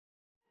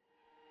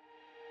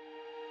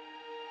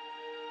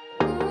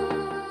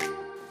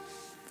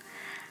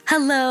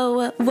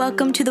Hello,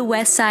 welcome to the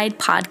West Side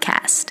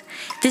Podcast.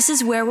 This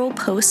is where we'll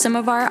post some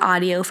of our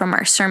audio from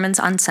our sermons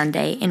on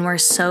Sunday, and we're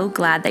so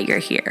glad that you're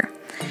here.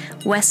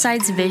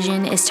 Westside's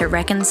vision is to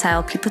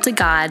reconcile people to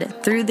God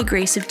through the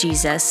grace of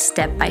Jesus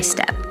step by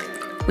step.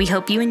 We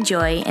hope you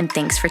enjoy, and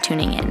thanks for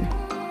tuning in.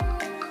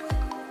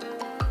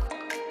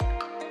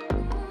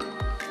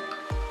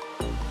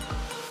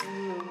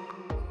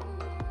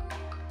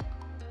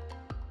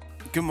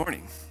 Good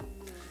morning.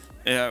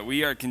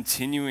 We are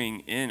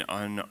continuing in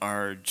on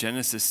our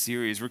Genesis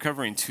series. We're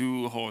covering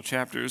 2 whole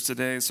chapters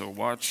today, so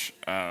watch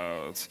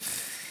out.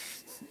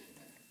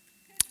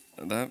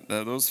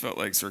 Those felt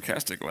like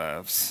sarcastic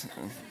laughs,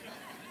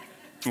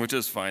 which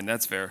is fine.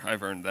 That's fair.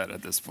 I've earned that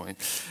at this point.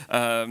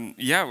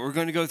 We're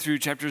going to go through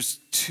chapters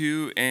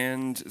 2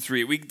 and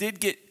 3. We did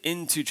get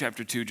into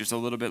chapter 2 just a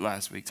little bit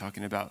last week,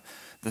 talking about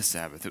the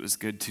Sabbath. It was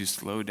good to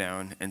slow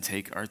down and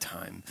take our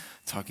time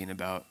talking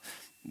about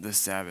the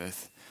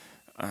Sabbath.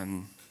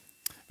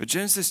 But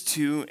Genesis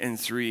 2 and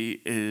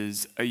 3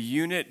 is a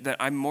unit that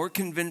I'm more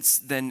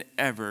convinced than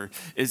ever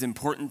is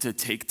important to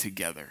take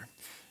together.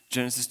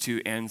 Genesis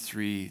 2 and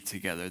 3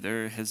 together.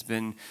 There has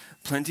been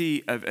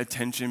plenty of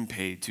attention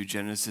paid to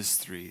Genesis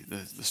 3,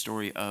 the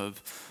story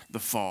of the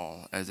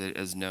fall, as it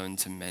is known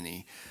to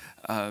many.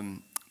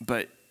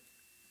 But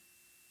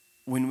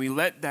when we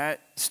let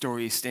that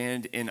story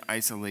stand in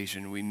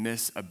isolation, we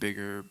miss a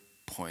bigger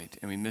point,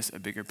 and we miss a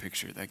bigger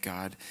picture that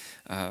God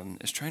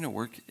is trying to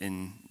work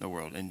in the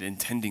world and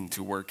intending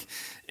to work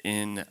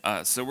in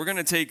us. So we're going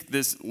to take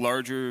this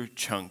larger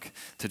chunk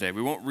today.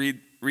 We won't read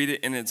it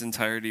in its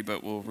entirety,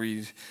 but we'll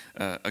read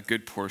a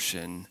good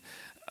portion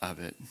of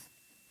it.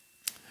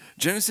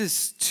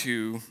 Genesis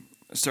 2,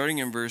 starting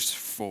in verse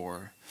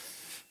 4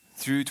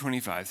 through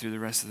 25, through the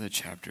rest of the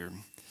chapter,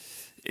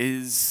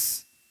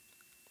 is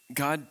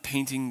God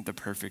painting the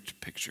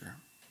perfect picture.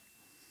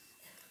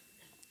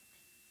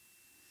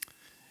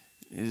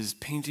 Is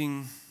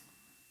painting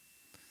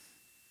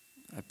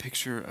a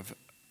picture of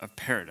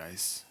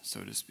paradise,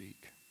 so to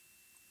speak.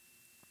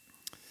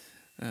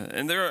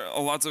 And there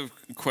are lots of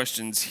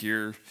questions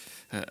here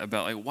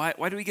about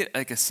why do we get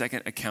a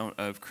second account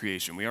of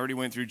creation? We already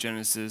went through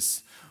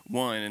Genesis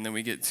 1, and then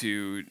we get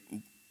to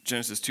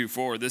Genesis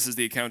 2:4. This is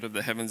the account of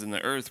the heavens and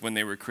the earth when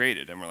they were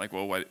created. And we're like,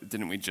 well, why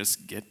didn't we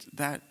just get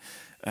that?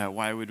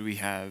 Why would we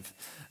have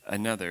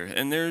another?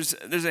 And there's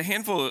a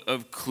handful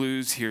of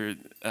clues here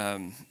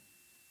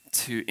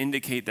to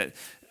indicate that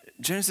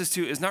Genesis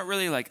 2 is not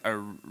really like a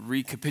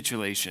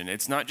recapitulation.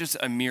 It's not just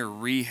a mere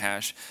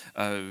rehash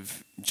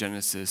of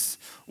Genesis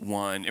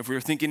 1. If we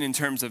were thinking in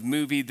terms of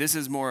movie, this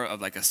is more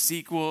of like a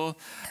sequel.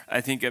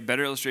 I think a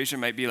better illustration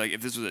might be like if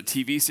this was a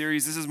TV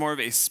series, this is more of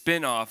a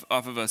spin-off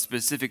off of a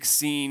specific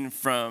scene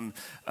from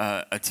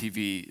a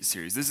TV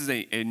series. This is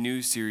a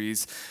new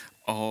series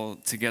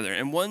altogether.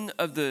 And one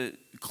of the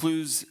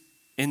clues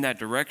in that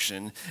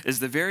direction is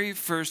the very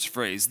first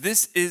phrase.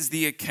 This is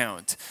the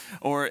account,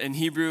 or in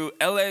Hebrew,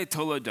 Ele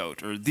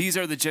Toledot, or these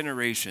are the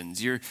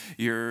generations. Your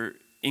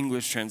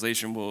English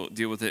translation will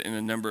deal with it in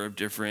a number of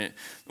different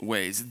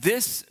ways.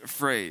 This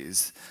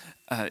phrase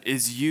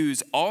is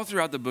used all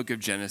throughout the book of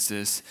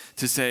Genesis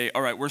to say,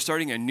 all right, we're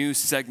starting a new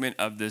segment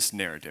of this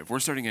narrative. We're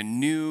starting a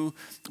new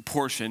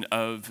portion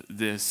of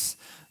this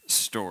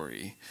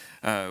story.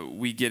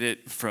 We get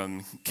it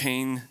from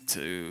Cain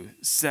to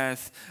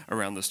Seth,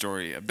 around the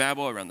story of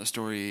Babel, around the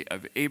story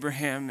of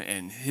Abraham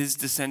and his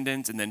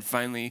descendants, and then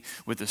finally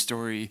with the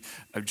story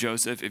of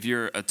Joseph. If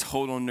you're a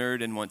total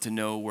nerd and want to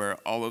know where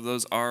all of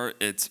those are,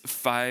 it's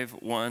chapter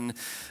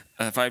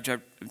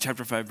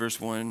 5, verse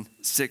 1,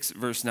 6,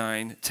 verse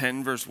 9,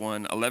 10, verse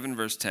 1, 11,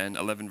 verse 10,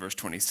 11, verse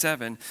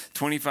 27,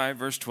 25,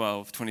 verse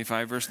 12,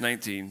 25, verse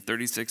 19,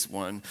 36,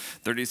 1,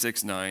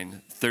 36,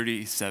 9,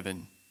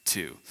 37,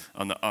 2,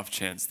 on the off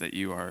chance that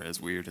you are as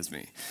weird as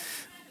me.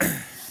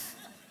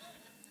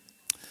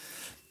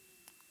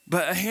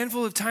 But a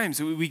handful of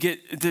times we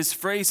get this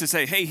phrase to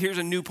say, hey, here's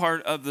a new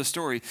part of the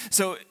story.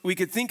 So we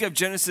could think of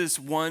Genesis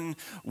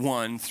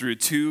 1:1 through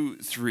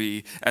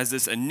 2:3 as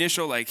this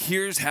initial,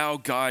 here's how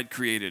God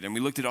created. And we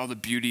looked at all the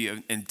beauty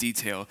and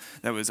detail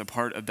that was a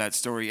part of that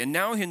story. And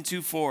now in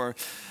 2:4,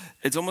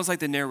 it's almost like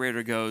the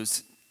narrator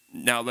goes,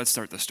 now let's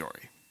start the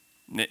story.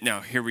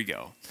 Now, here we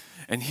go.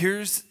 And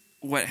here's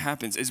what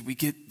happens is we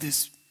get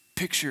this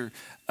picture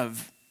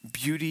of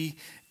beauty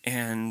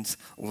and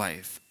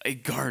life, a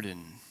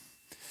garden.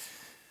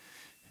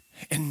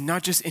 And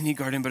not just any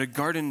garden, but a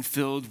garden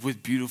filled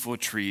with beautiful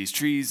trees.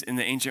 Trees in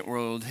the ancient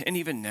world, and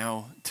even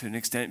now to an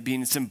extent,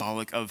 being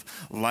symbolic of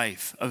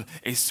life, of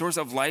a source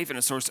of life and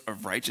a source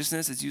of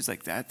righteousness. It's used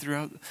like that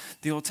throughout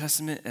the Old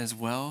Testament as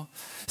well.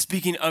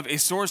 Speaking of a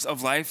source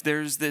of life,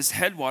 there's this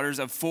headwaters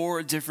of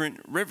 4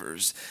 different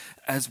rivers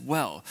as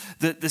well.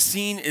 The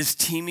scene is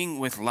teeming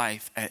with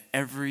life at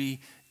every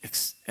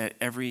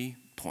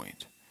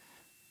point.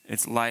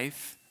 It's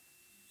life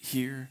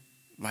here,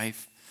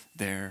 life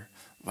there,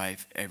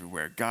 life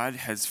everywhere. God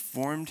has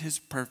formed his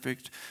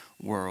perfect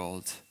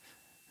world,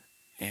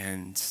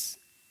 and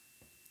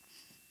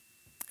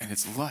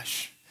it's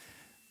lush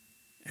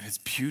and it's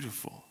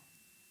beautiful.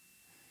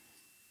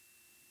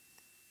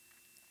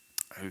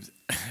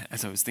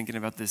 as I was thinking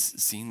about this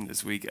scene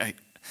this week,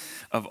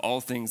 of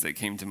all things that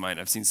came to mind,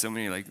 I've seen so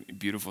many like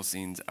beautiful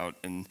scenes out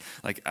in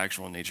like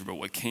actual nature, but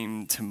what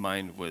came to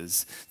mind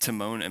was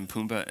Timon and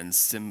Pumbaa and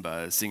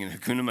Simba singing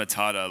Hakuna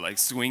Matata, like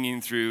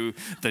swinging through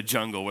the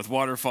jungle with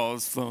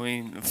waterfalls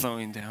flowing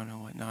down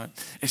and whatnot.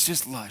 It's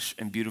just lush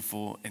and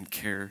beautiful and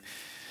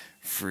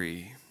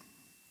carefree.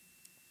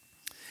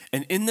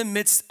 And in the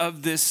midst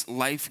of this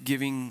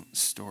life-giving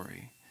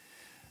story,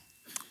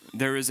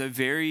 there is a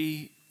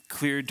very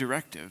clear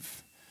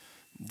directive.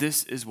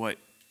 This is what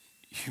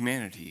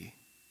humanity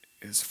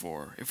is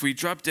for. If we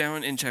drop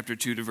down in chapter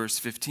 2 to verse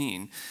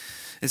 15,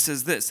 it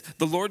says this: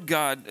 the Lord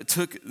God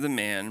took the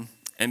man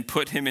and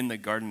put him in the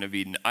Garden of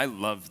Eden. I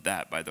love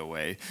that, by the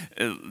way.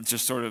 It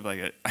just sort of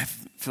like, I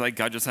feel like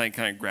God just like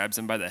kind of grabs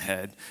him by the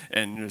head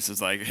and just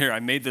is like, here,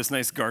 I made this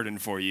nice garden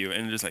for you,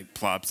 and just like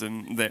plops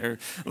him there.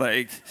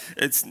 Like,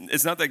 it's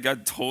not that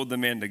God told the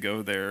man to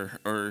go there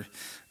or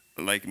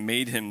like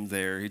made him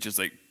there. He just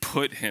like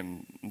put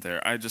him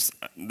there.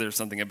 There's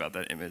something about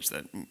that image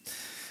that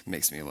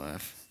makes me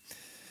laugh.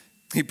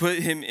 He put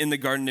him in the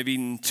Garden of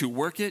Eden to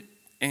work it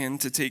and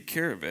to take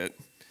care of it.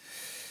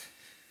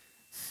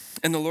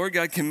 And the Lord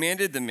God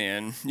commanded the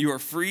man, you are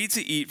free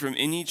to eat from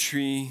any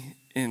tree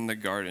in the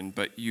garden,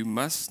 but you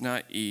must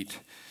not eat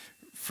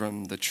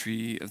from the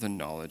tree of the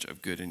knowledge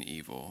of good and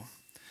evil.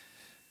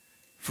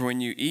 For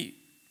when you eat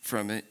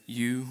from it,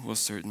 you will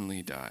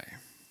certainly die.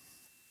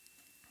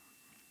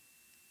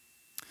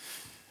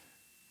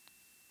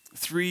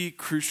 3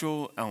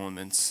 crucial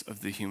elements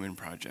of the human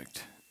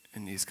project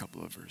in these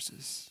couple of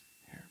verses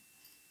here.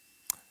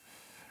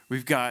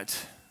 We've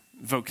got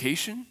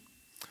vocation,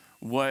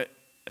 what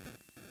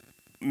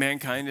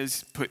mankind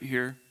is put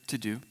here to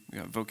do. We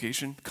got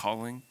vocation,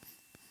 calling,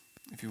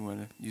 if you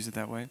want to use it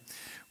that way.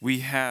 We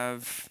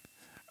have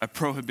a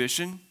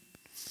prohibition.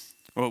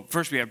 Well,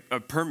 first we have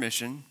a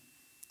permission,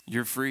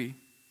 you're free,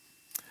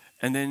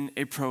 and then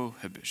a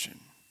prohibition.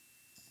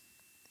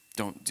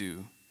 Don't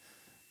do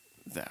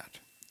that.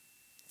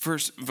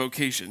 First,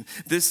 vocation.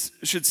 This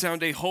should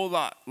sound a whole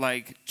lot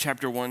like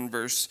chapter 1,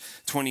 verse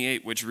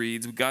 28, which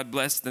reads, God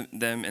blessed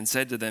them and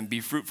said to them, be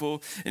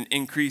fruitful and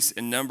increase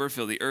in number,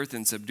 fill the earth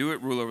and subdue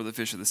it, rule over the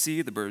fish of the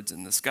sea, the birds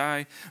in the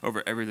sky,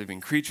 over every living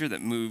creature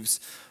that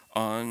moves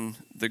on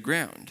the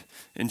ground.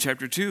 In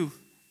chapter 2,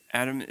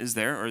 Adam is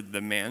there, or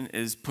the man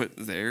is put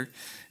there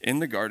in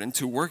the garden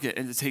to work it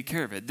and to take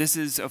care of it. This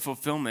is a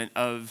fulfillment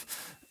of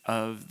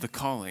the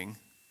calling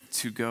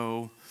to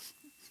go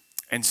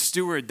and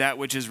steward that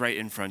which is right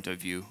in front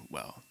of you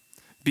well.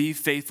 Be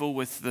faithful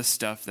with the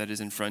stuff that is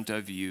in front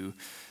of you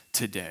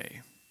today.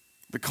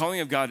 The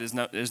calling of God is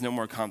no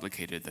more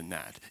complicated than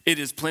that. It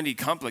is plenty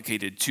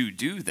complicated to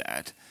do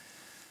that,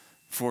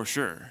 for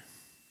sure.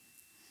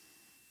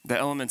 The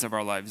elements of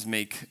our lives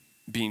make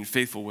being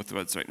faithful with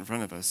what's right in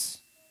front of us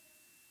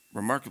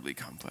remarkably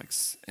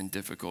complex and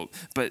difficult,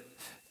 but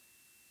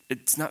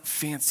it's not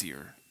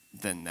fancier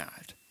than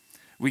that.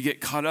 We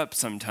get caught up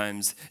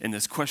sometimes in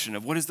this question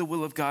of what is the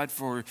will of God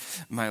for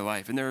my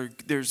life? And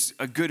there's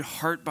a good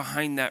heart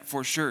behind that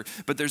for sure,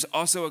 but there's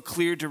also a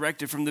clear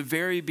directive from the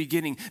very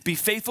beginning. Be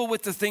faithful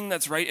with the thing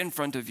that's right in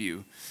front of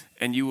you,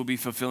 and you will be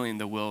fulfilling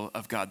the will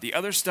of God. The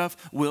other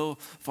stuff will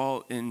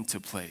fall into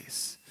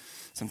place.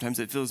 Sometimes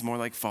it feels more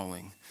like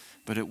falling,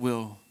 but it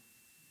will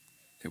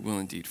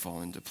indeed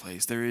fall into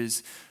place. There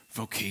is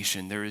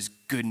vocation. There is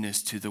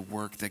goodness to the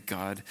work that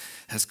God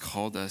has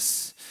called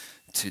us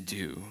to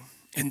do.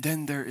 And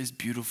then there is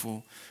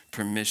beautiful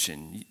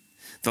permission.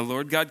 The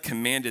Lord God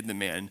commanded the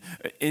man.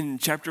 In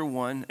chapter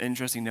 1,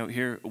 interesting note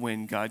here,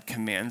 when God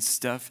commands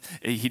stuff,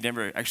 he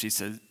never actually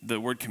says, the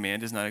word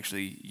command is not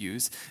actually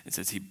used. It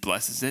says he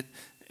blesses it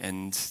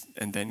and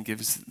then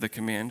gives the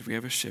command. We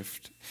have a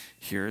shift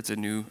here. It's a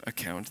new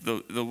account.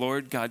 The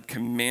Lord God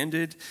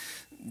commanded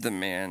the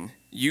man,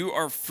 you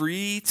are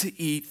free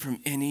to eat from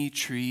any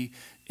tree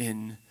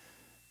in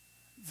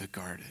the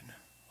garden.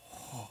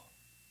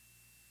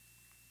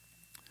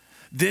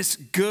 This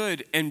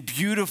good and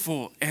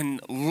beautiful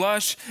and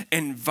lush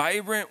and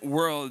vibrant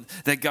world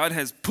that God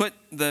has put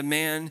the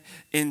man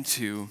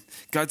into,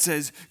 God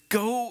says,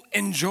 go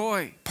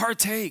enjoy,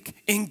 partake,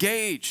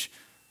 engage.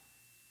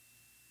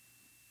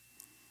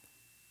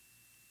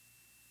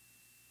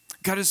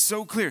 God is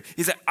so clear.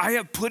 He said, I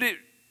have put it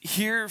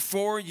here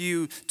for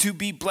you to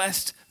be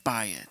blessed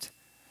by it.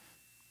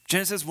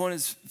 Genesis 1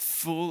 is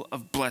full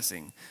of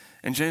blessing,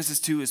 and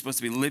Genesis 2 is supposed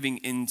to be living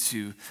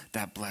into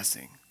that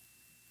blessing.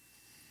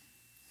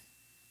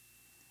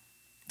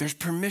 There's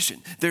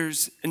permission.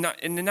 There's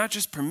not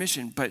just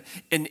permission, but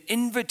an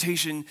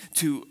invitation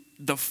to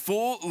the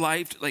full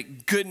life,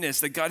 like goodness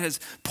that God has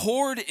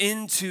poured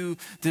into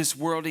this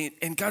world.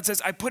 And God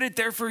says, I put it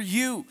there for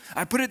you.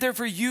 I put it there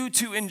for you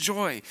to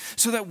enjoy,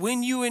 so that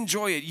when you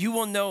enjoy it, you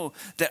will know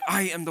that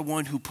I am the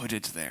one who put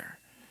it there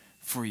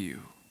for you.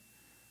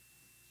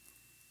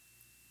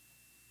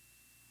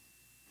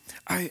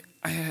 I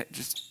have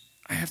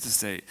to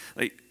say,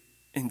 like,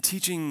 in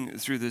teaching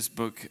through this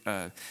book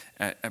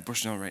at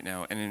Bushnell right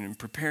now, and in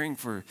preparing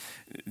for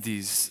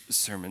these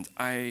sermons,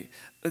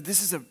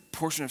 this is a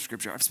portion of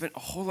Scripture I've spent a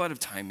whole lot of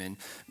time in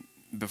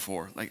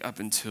before, like up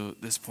until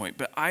this point.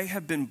 But I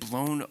have been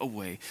blown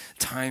away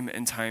time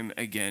and time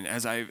again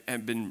as I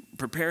have been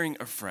preparing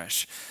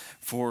afresh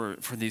for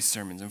these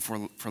sermons and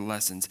for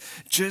lessons,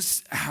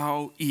 just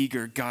how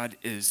eager God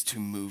is to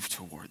move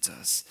towards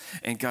us,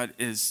 and God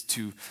is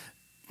to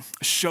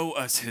show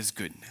us his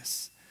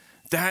goodness.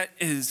 That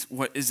is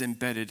what is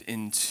embedded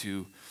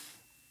into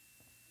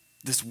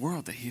this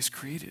world that he has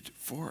created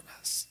for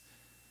us.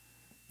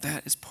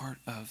 That is part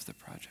of the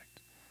project.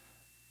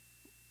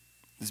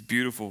 This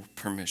beautiful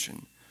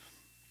permission.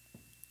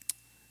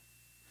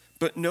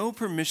 But no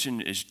permission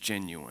is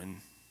genuine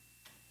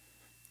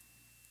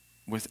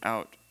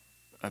without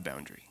a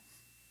boundary,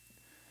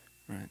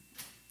 right?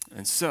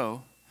 And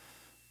so,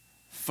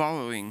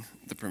 following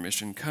the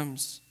permission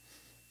comes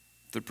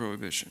the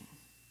prohibition.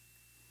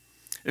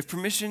 If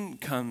permission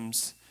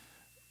comes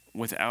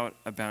without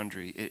a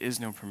boundary, it is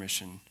no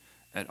permission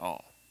at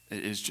all.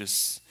 It is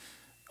just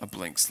a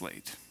blank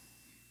slate.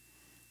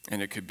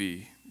 And it could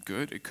be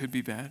good, it could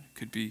be bad, it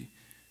could be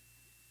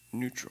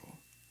neutral.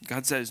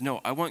 God says,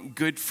 no, I want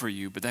good for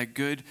you, but that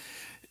good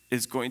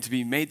is going to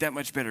be made that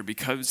much better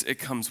because it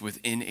comes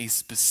within a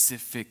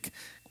specific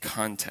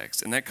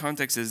context. And that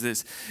context is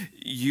this: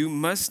 you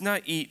must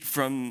not eat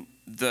from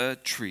the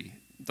tree,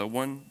 the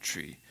one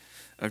tree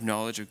of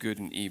knowledge of good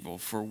and evil,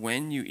 for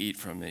when you eat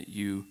from it,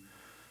 you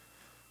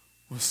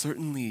will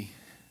certainly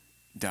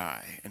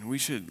die. And we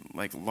should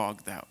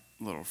log that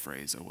little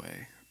phrase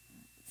away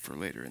for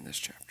later in this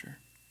chapter.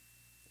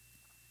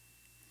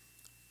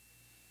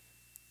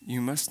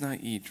 You must not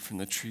eat from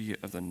the tree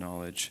of the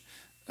knowledge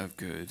of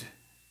good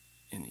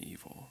and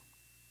evil.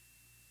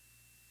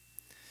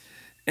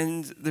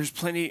 And there's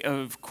plenty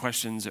of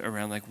questions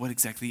around what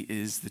exactly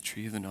is the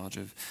tree of the knowledge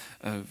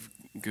of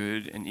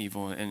good and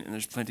evil, and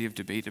there's plenty of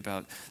debate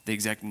about the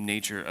exact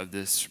nature of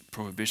this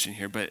prohibition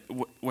here. But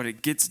what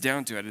it gets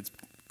down to at its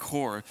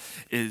core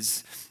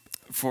is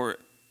for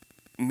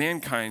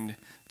mankind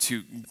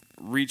to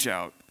reach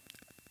out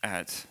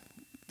at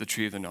the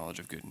tree of the knowledge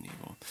of good and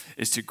evil,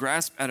 is to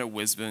grasp at a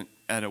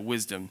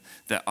wisdom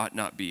that ought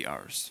not be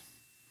ours.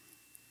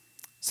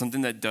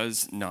 Something that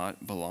does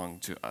not belong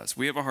to us.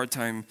 We have a hard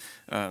time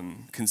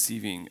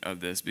conceiving of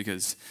this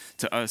because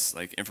to us,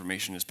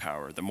 information is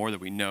power. The more that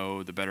we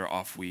know, the better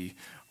off we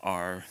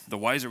are, the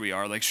wiser we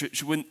are.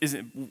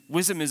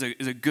 Wisdom is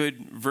a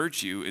good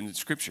virtue in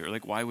Scripture.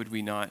 Why would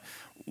we not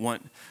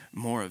want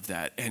more of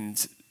that?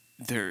 And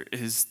there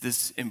is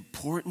this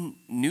important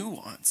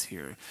nuance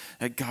here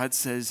that God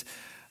says,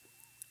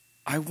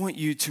 I want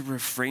you to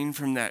refrain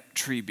from that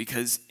tree,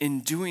 because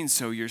in doing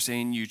so, you're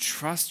saying you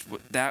trust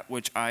that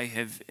which I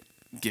have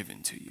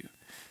given to you.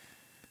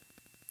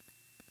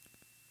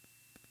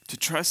 To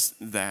trust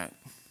that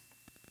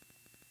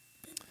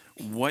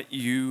what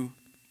you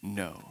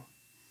know,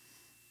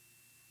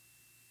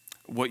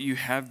 what you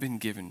have been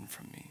given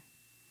from me,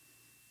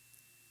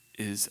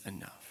 is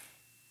enough.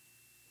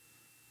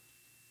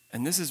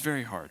 And this is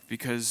very hard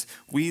because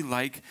we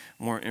like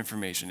more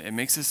information. It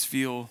makes us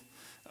feel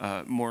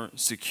more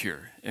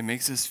secure. It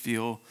makes us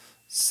feel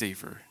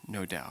safer,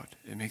 no doubt.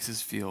 It makes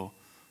us feel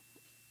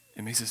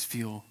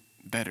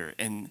better.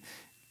 And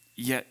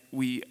yet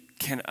we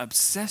can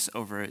obsess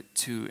over it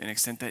to an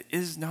extent that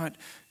is not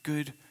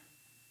good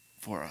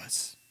for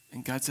us.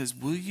 And God says,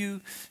 will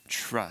you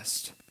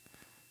trust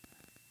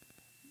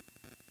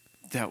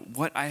that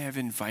what I have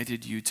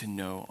invited you to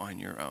know on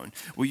your own?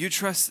 Will you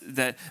trust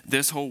that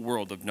this whole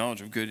world of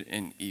knowledge of good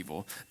and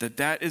evil,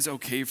 that is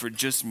okay for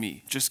just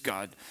me, just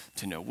God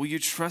to know? Will you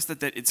trust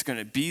that it's going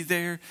to be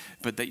there,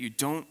 but that you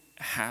don't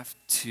have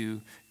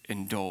to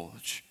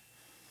indulge?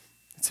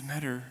 It's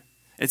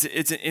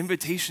an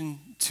invitation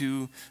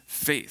to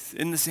faith,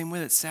 in the same way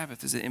that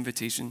Sabbath is an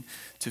invitation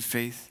to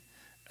faith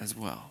as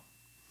well.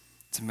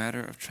 It's a matter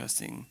of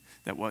trusting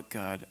that what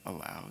God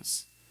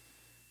allows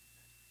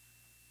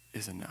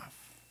is enough.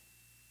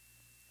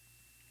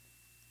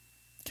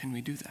 Can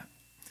we do that?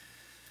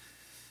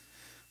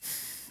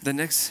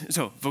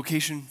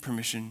 Vocation,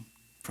 permission,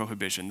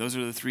 prohibition. Those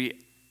are the three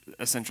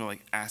essential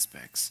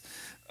aspects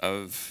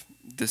of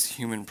this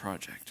human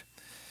project.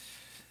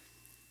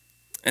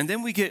 And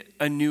then we get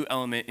a new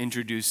element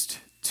introduced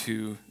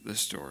to the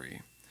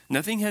story.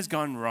 Nothing has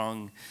gone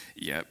wrong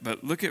yet,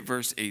 but look at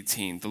verse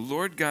 18. The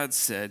Lord God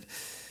said,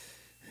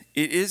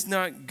 "It is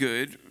not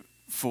good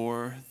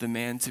for the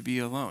man to be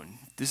alone."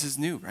 This is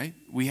new, right?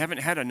 We haven't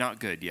had a not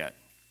good yet.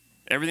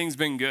 Everything's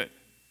been good.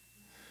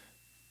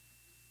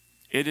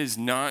 It is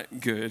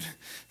not good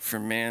for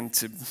man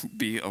to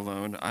be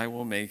alone. I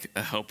will make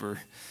a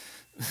helper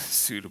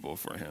suitable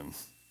for him.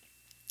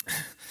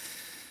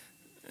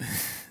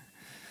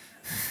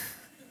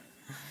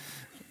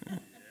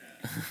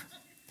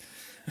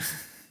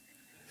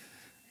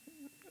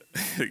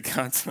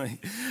 God's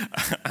like,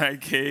 I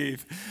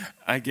gave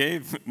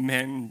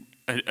men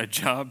a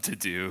job to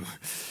do.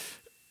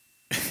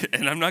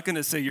 And I'm not going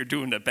to say you're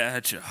doing a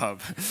bad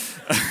job.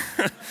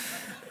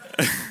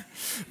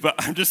 But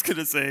I'm just going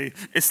to say,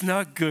 it's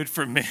not good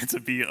for man to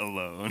be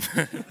alone.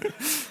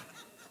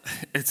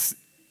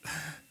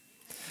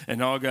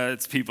 And all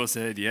God's people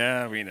said,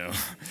 yeah, we know.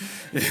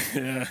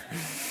 Yeah.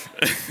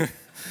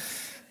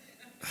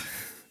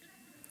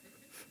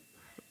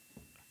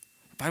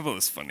 Bible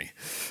is funny.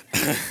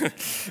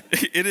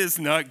 It is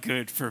not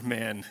good for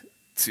man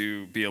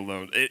to be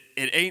alone. It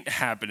ain't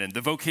happening.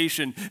 The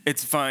vocation,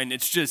 it's fine.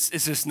 It's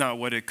just not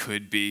what it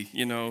could be,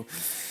 you know.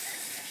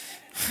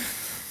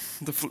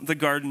 The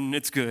garden,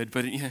 it's good,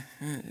 but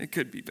it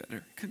could be better.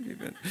 It could be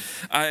better.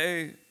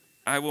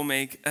 I will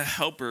make a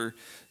helper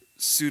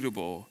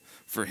suitable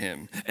for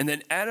him. And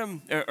then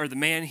Adam, or the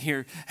man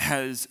here,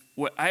 has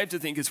what I have to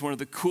think is one of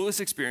the coolest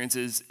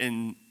experiences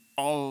in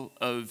all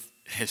of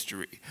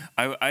history.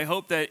 I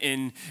hope that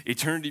in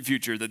eternity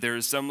future that there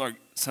is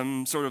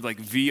some sort of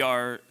like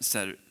VR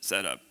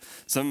setup,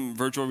 some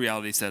virtual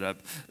reality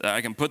setup that I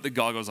can put the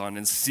goggles on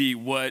and see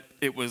what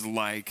it was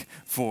like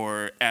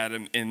for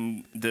Adam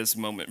in this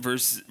moment.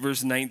 Verse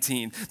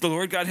 19, the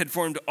Lord God had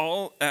formed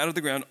all out of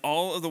the ground,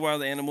 all of the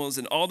wild animals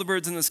and all the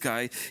birds in the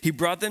sky. He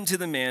brought them to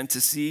the man to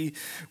see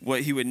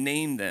what he would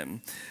name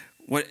them.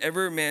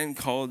 Whatever man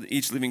called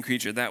each living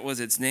creature, that was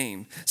its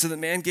name. So the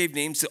man gave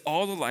names to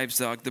all the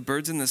livestock, the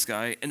birds in the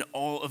sky, and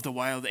all of the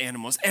wild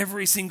animals.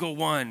 Every single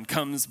one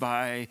comes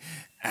by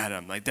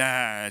Adam. Like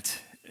that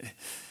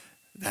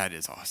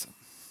is awesome.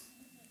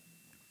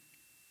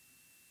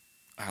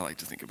 I like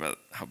to think about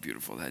how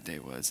beautiful that day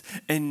was.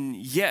 And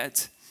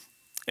yet,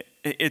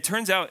 it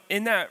turns out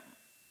in that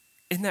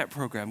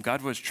program,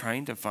 God was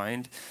trying to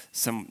find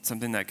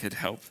something that could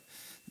help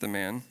the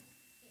man.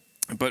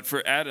 But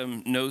for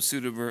Adam, no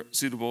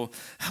suitable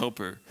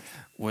helper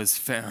was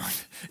found.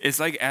 It's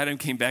like Adam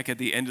came back at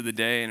the end of the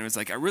day and was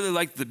like, I really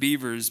liked the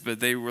beavers, but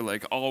they were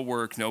like all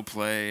work, no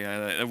play.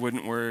 It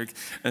wouldn't work.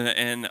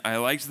 And I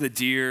liked the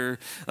deer.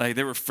 Like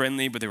they were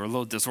friendly, but they were a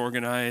little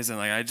disorganized. And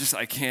like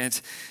I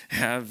can't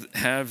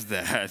have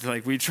that.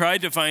 Like we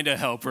tried to find a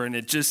helper and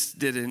it just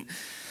didn't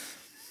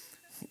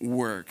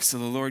work. So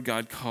the Lord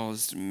God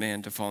caused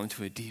man to fall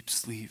into a deep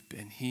sleep,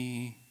 and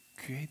he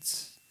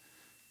creates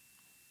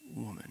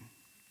woman.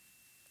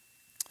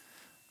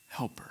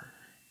 Helper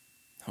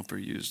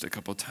used a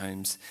couple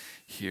times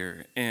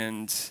here.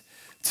 And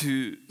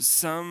to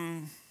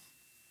some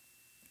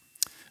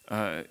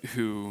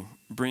who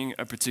bring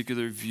a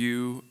particular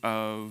view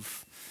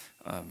of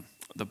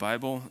the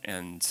Bible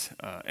and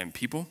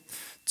people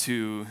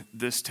to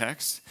this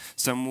text,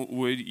 some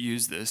would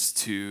use this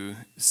to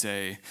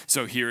say,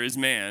 so here is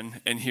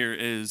man and here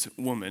is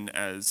woman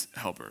as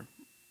helper.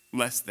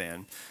 Less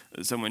than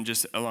someone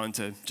just allowed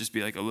to just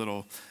be like a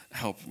little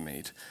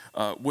helpmate,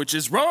 which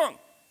is wrong.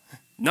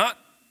 Not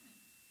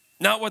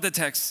what the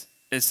text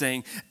is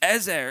saying.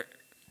 Ezer,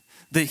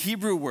 the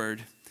Hebrew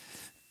word,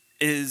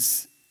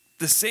 is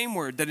the same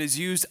word that is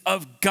used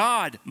of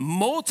God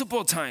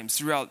multiple times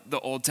throughout the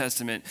Old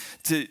Testament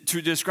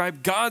to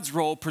describe God's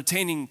role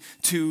pertaining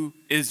to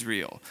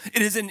Israel.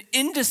 It is an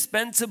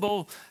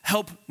indispensable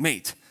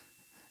helpmate,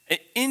 an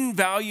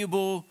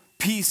invaluable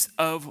piece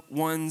of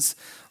one's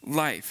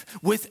life,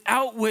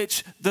 without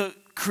which the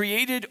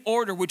created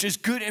order, which is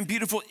good and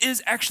beautiful,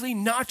 is actually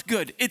not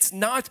good. It's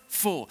not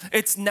full.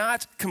 It's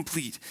not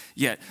complete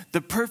yet.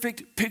 The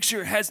perfect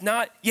picture has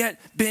not yet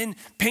been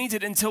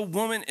painted until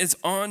woman is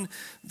on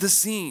the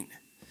scene.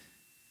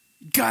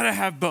 Gotta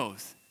have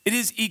both. It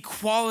is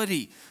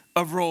equality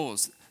of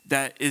roles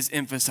that is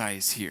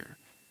emphasized here.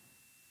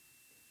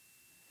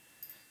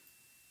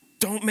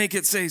 Don't make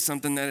it say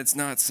something that it's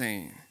not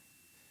saying.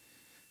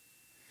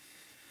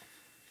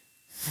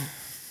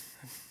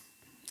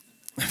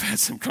 I've had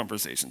some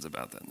conversations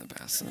about that in the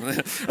past.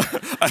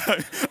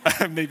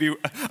 Maybe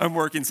I'm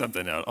working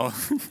something out.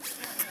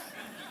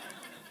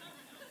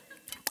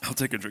 I'll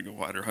take a drink of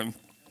water. I'm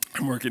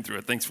working through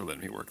it. Thanks for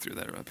letting me work through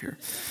that up here.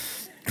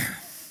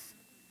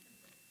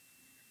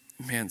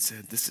 Man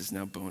said, this is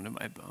now bone of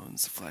my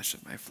bones, flesh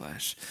of my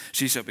flesh.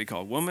 She shall be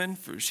called woman,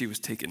 for she was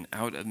taken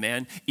out of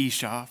man.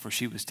 Isha, for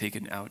she was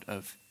taken out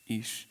of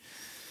Ish.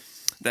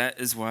 That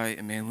is why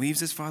a man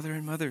leaves his father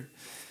and mother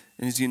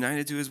and is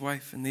united to his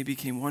wife, and they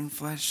became one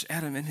flesh.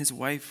 Adam and his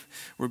wife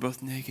were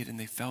both naked, and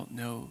they felt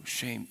no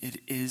shame. It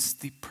is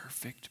the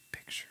perfect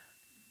picture.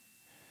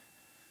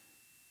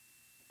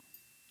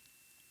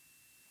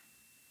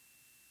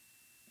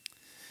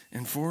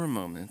 And for a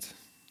moment,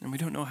 and we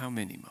don't know how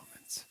many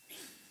moments,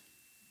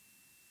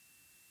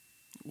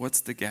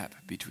 what's the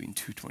gap between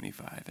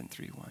 2:25 and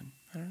 3:1?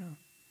 I don't know.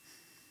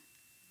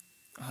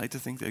 I like to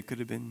think that it could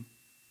have been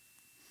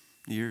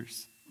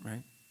years,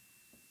 right?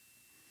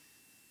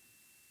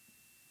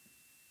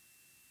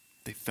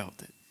 They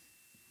felt it.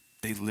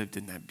 They lived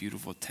in that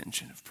beautiful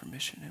tension of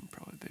permission and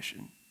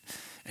prohibition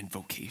and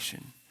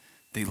vocation.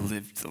 They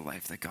lived the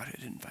life that God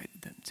had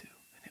invited them to,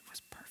 and it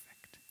was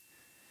perfect.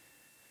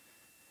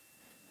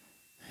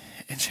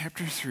 And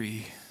chapter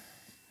 3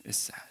 is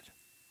sad.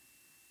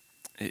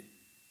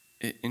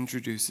 It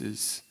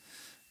introduces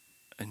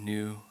a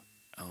new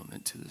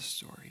element to the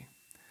story,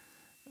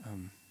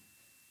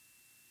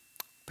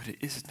 but it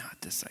is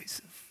not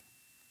decisive.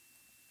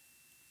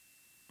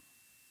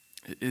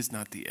 It is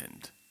not the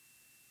end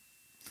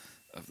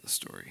of the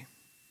story.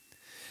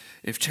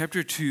 If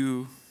chapter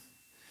 2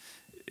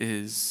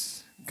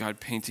 is God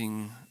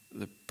painting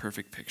the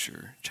perfect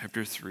picture,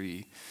 chapter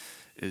 3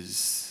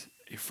 is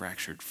a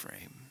fractured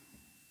frame.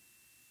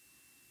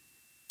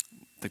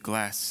 The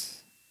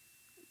glass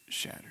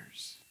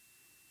shatters.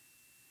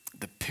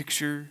 The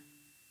picture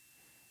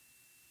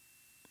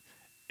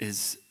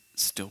is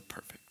still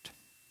perfect.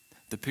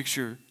 The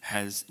picture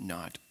has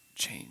not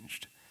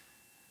changed.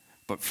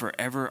 But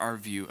forever our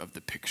view of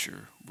the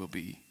picture will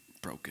be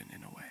broken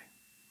in a way.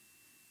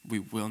 We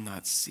will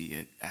not see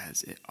it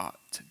as it ought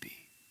to be.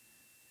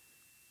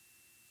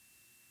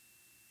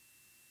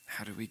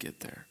 How do we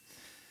get there?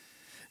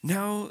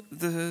 Now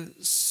the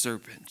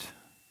serpent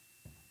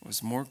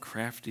was more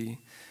crafty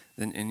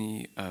than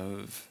any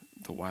of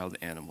the wild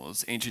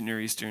animals. Ancient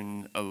Near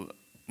Eastern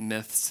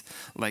myths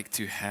like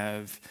to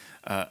have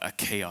a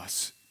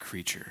chaos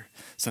creature,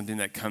 something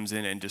that comes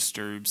in and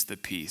disturbs the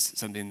peace,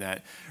 something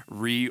that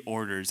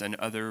disorders an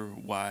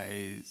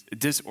otherwise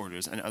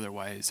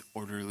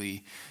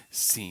orderly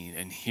scene.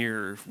 And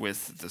here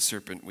with the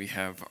serpent, we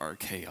have our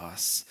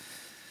chaos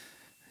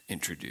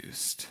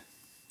introduced.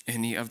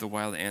 Any of the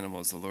wild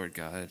animals the Lord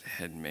God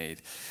had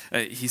made.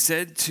 He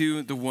said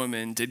to the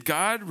woman, "Did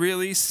God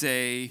really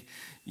say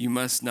you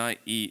must not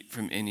eat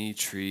from any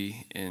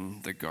tree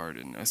in the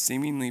garden?" A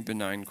seemingly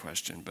benign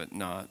question, but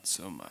not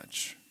so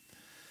much.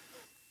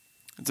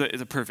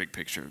 It's a perfect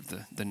picture of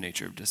the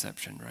nature of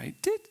deception,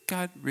 right? Did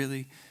God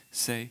really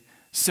say?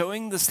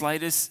 Sowing the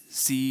slightest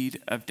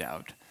seed of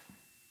doubt.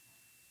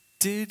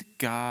 Did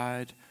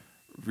God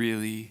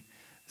really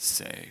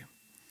say?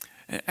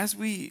 As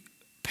we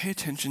pay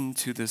attention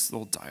to this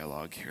little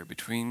dialogue here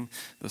between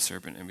the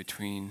serpent and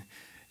between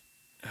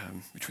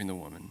the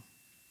woman,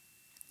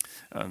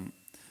 I'd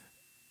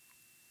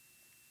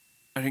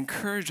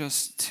encourage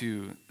us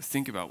to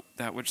think about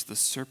that which the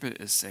serpent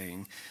is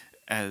saying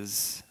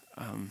as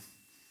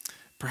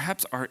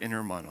perhaps our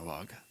inner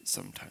monologue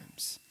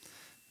sometimes.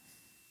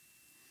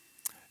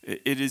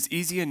 It is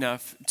easy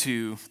enough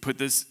to put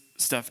this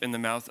stuff in the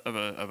mouth of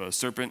a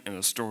serpent in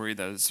a story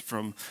that is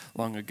from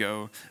long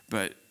ago,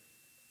 but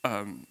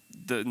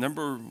the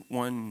number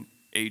one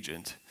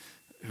agent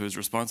who is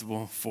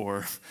responsible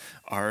for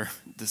our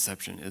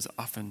deception is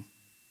often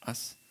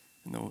us,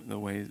 in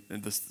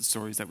the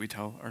stories that we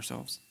tell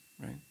ourselves,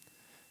 right?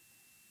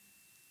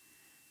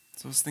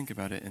 So let's think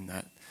about it in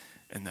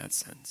that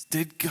sense.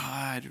 Did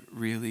God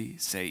really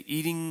say,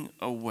 eating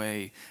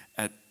away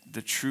at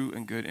the true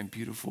and good and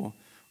beautiful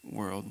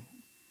world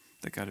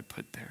that God had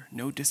put there?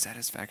 No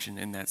dissatisfaction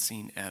in that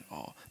scene at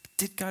all. But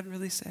did God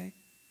really say?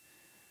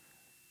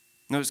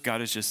 Notice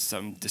God is just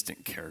some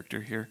distant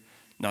character here,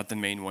 not the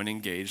main one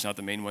engaged, not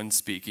the main one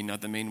speaking, not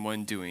the main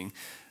one doing.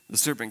 The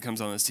serpent comes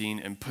on the scene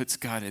and puts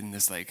God in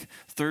this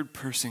third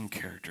person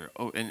character,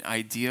 an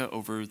idea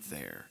over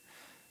there.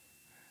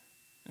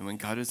 And when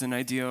God is an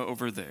idea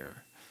over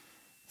there,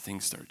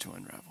 things start to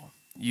unravel.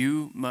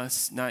 You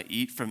must not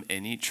eat from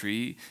any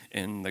tree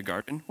in the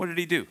garden. What did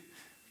he do?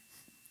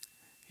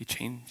 He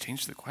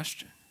changed the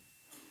question.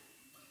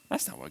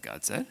 That's not what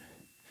God said.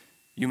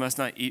 You must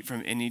not eat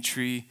from any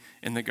tree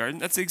in the garden.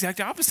 That's the exact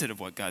opposite of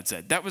what God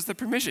said. That was the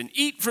permission.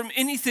 Eat from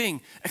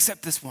anything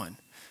except this one.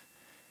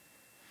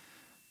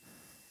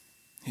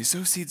 He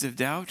sows seeds of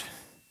doubt.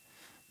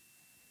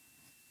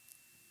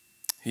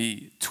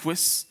 He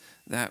twists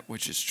that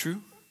which is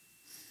true.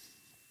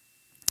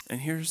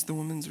 And here's the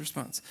woman's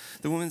response.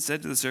 The woman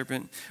said to the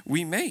serpent,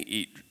 "We may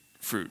eat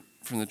fruit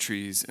from the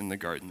trees in the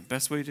garden." The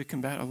best way to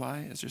combat a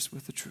lie is just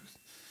with the truth.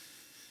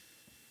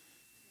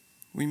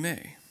 We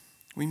may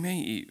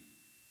eat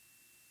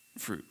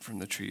fruit from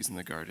the trees in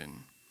the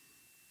garden.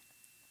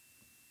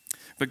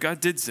 But God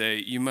did say,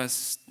 "You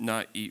must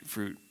not eat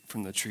fruit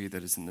from the tree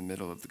that is in the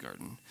middle of the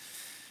garden.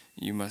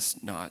 You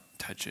must not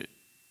touch it,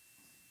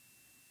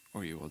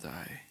 or you will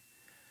die."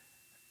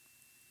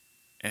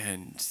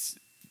 And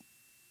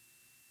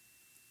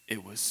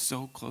it was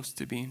so close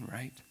to being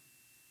right.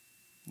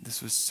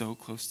 This was so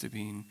close to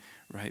being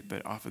right,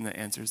 but often the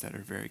answers that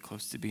are very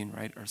close to being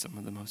right are some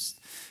of the most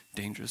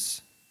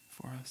dangerous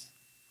for us.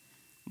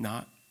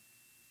 Not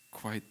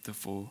quite the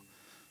full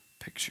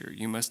picture.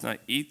 You must not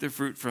eat the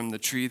fruit from the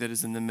tree that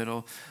is in the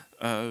middle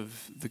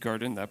of the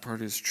garden. That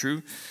part is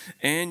true.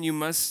 And you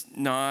must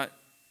not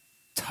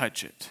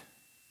touch it.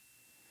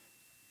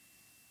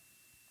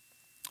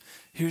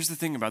 Here's the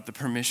thing about the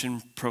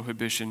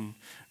permission-prohibition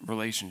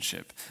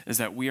relationship, is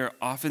that we are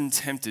often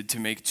tempted to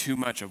make too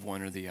much of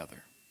one or the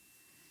other.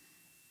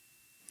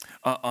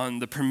 On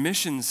the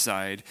permission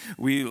side,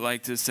 we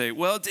like to say,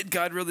 well, did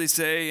God really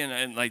say?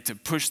 And like to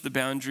push the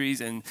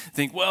boundaries and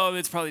think, well,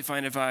 it's probably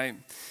fine if I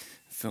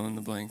fill in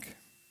the blank.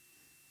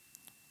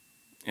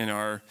 In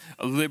our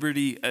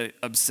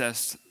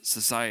liberty-obsessed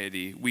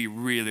society, we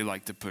really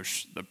like to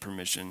push the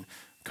permission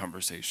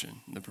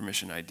conversation, the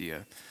permission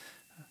idea.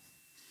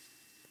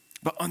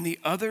 But on the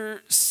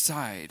other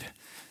side,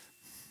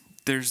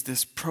 there's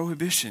this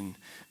prohibition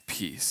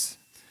piece.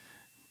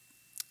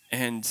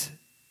 And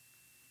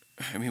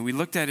I mean, we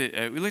looked at it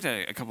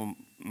a couple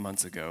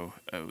months ago,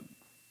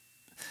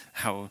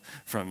 how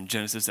from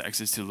Genesis to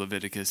Exodus to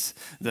Leviticus,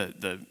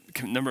 the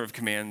number of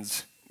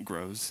commands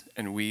grows,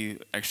 and we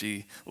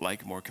actually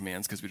like more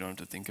commands because we don't have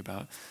to think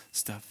about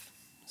stuff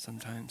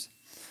sometimes.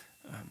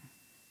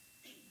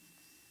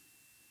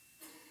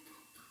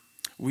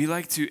 We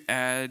like to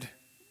add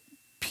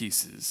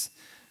pieces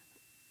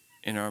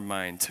in our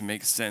mind to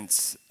make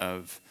sense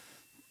of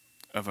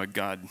a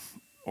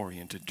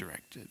God-oriented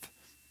directive.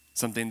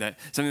 Something that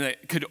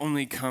could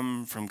only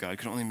come from God,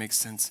 could only make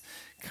sense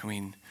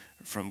coming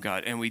from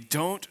God. And we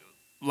don't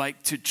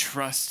like to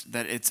trust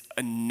that it's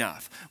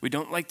enough. We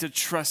don't like to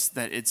trust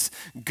that it's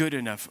good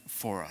enough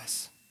for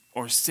us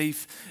or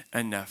safe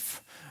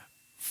enough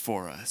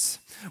for us.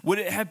 Would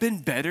it have been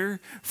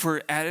better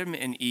for Adam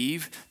and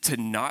Eve to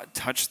not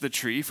touch the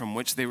tree from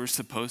which they were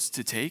supposed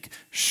to take?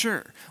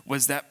 Sure.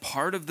 Was that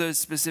part of the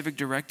specific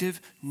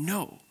directive?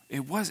 No,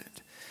 it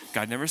wasn't.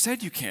 God never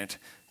said you can't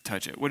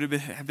touch it. Would it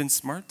have been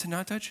smart to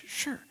not touch?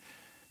 Sure.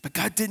 But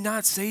God did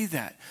not say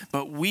that.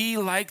 But we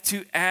like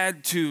to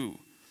add to.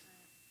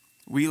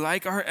 We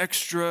like our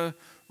extra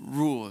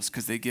rules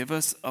because they give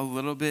us a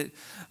little bit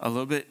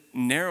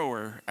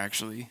narrower,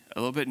 actually, a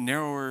little bit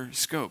narrower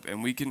scope,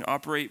 and we can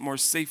operate more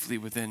safely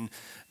within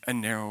a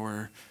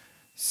narrower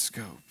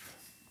scope.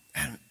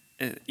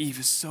 And Eve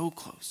is so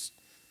close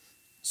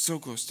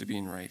to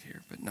being right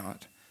here, but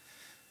not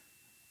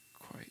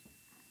quite.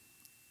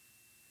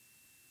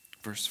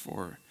 Verse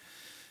 4,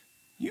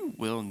 you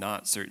will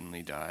not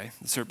certainly die.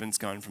 The serpent's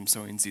gone from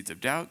sowing seeds of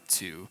doubt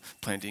to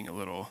planting a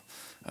little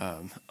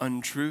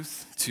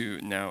untruth to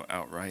now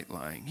outright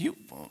lying. You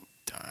won't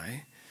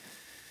die.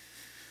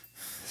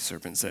 The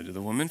serpent said to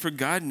the woman, for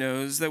God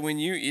knows that when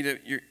you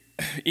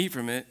eat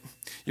from it,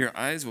 your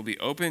eyes will be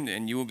opened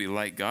and you will be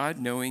like God,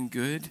 knowing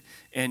good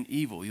and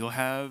evil. You'll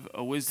have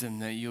a wisdom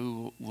that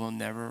you will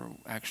never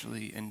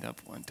actually end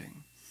up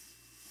wanting.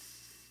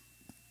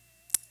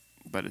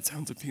 But it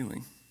sounds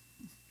appealing.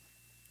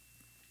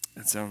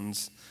 It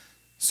sounds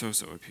so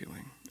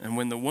appealing. And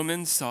when the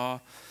woman saw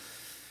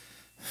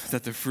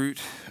that the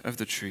fruit of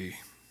the tree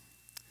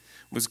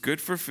was good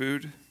for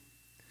food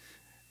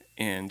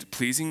and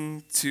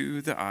pleasing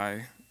to the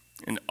eye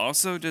and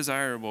also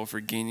desirable for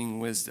gaining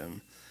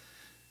wisdom,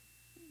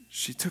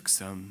 she took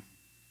some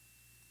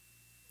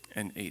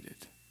and ate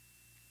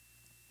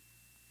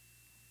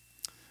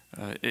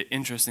it.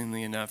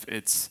 Interestingly enough,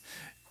 it's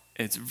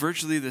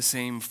virtually the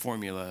same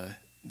formula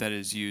that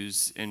is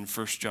used in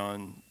 1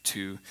 John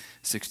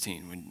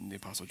 2:16 when the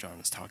Apostle John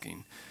is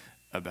talking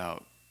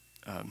about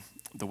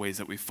the ways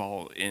that we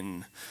fall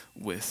in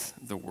with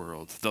the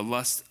world. The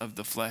lust of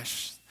the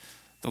flesh,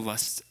 the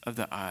lust of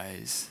the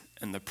eyes,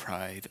 and the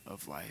pride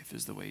of life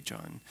is the way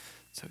John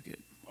took it.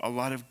 A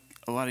lot of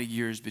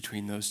years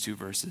between those two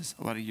verses,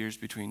 a lot of years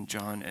between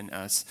John and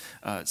us,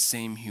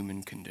 same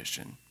human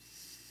condition.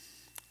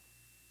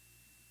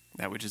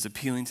 That which is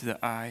appealing to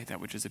the eye,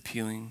 that which is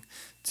appealing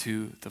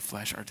to the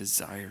flesh, our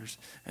desires,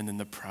 and then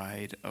the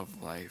pride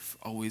of life,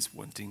 always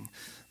wanting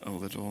a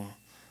little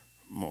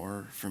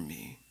more for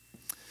me.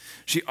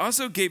 She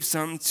also gave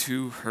some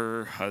to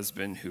her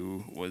husband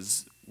who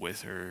was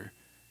with her,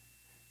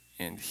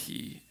 and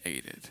he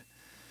ate it.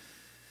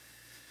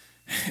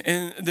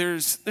 And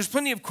there's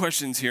plenty of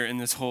questions here in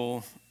this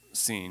whole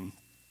scene.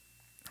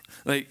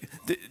 Like,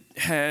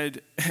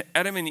 had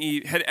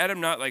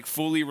Adam not like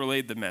fully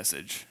relayed the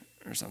message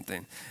or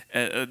something?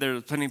 There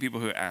are plenty of people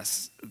who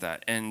ask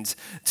that, and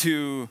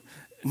to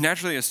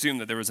naturally assume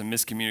that there was a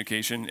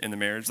miscommunication in the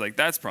marriage, like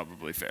that's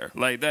probably fair.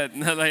 Like that,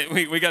 like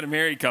we got a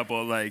married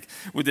couple. Like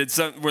was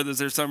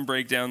there some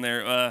breakdown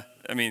there?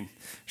 I mean,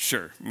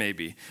 sure,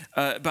 maybe,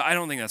 but I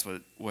don't think that's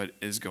what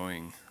is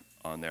going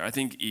on there. I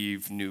think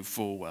Eve knew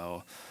full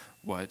well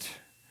what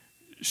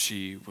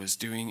she was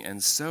doing,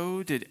 and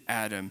so did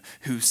Adam,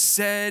 who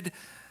said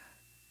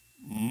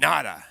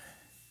nada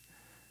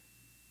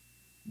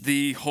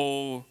the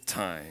whole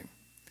time.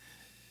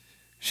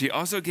 She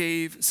also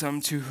gave some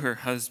to her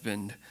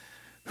husband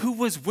who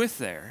was with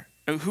her.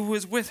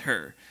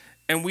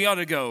 And we ought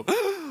to go,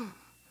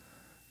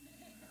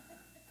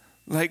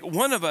 like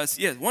one of us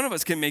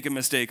can make a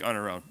mistake on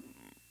our own.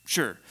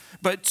 Sure.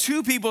 But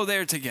two people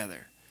there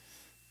together,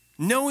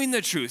 knowing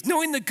the truth,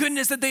 knowing the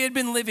goodness that they had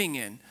been living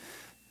in,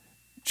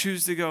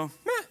 choose to go,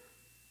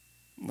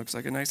 looks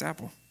like a nice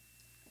apple.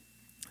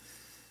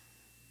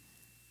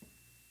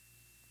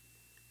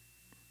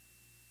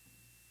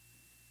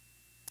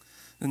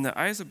 Then the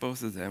eyes of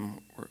both of them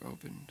were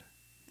opened,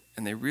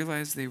 and they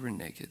realized they were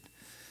naked.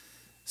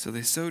 So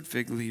they sewed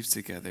fig leaves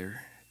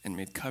together and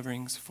made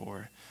coverings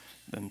for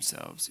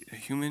themselves. A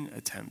human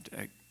attempt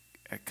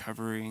at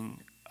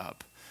covering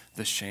up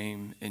the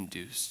shame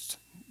induced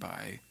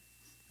by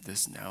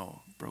this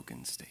now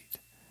broken state.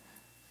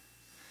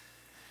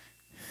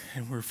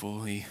 And we're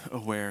fully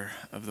aware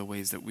of the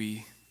ways that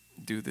we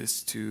do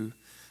this to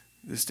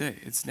this day.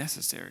 It's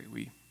necessary.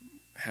 We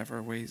have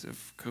our ways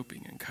of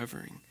coping and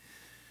covering.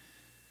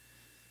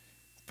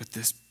 But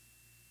this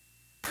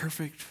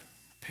perfect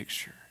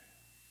picture,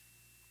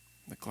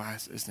 the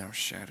glass is now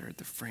shattered,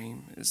 the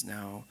frame is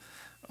now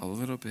a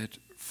little bit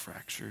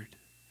fractured,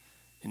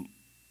 and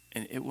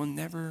it will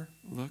never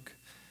look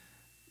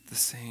the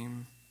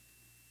same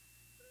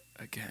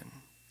again.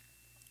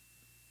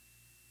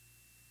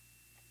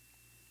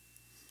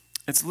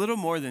 It's little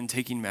more than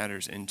taking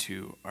matters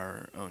into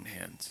our own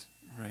hands,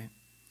 right?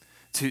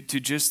 To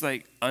just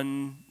like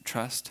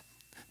untrust,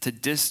 to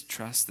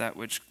distrust that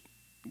which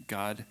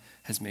God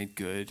has made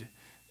good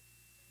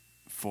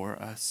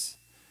for us.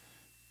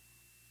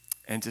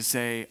 And to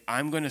say,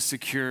 I'm going to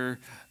secure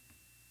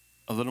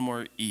a little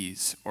more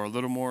ease or a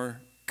little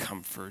more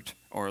comfort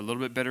or a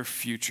little bit better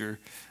future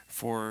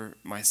for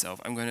myself.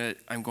 I'm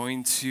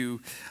going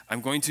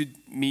to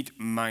meet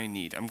my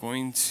need. I'm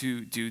going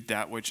to do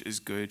that which is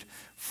good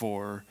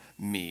for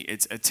me.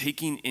 It's a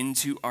taking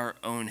into our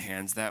own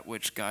hands that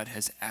which God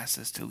has asked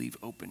us to leave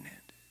open-handed.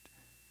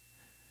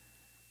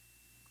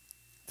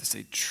 To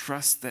say,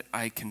 trust that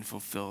I can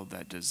fulfill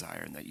that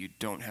desire and that you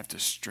don't have to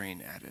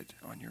strain at it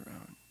on your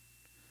own.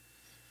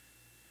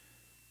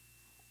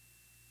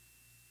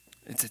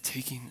 It's a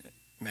taking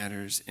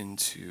matters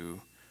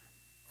into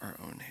our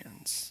own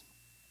hands.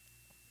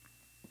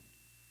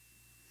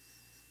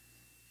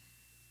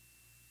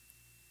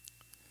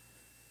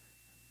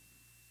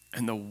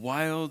 And the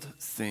wild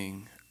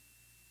thing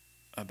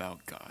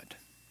about God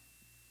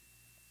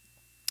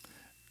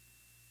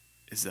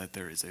is that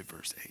there is a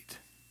verse 8.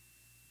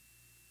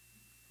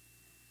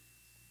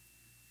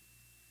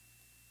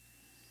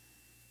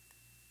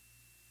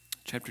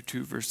 Chapter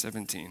 2, verse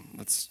 17.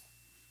 Let's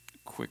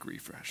quick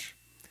refresh.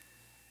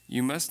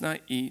 You must not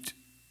eat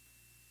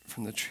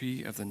from the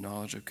tree of the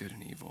knowledge of good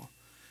and evil,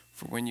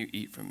 for when you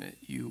eat from it,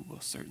 you will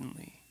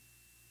certainly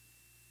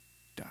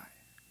die.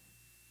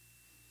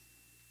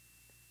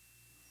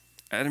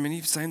 Adam and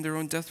Eve signed their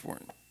own death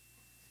warrant.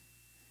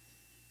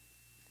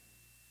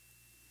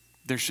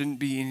 There shouldn't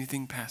be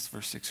anything past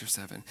verse 6 or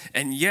 7.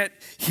 And yet,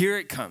 here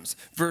it comes,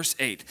 verse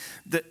 8.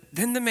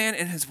 Then the man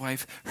and his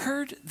wife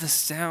heard the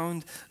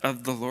sound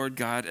of the Lord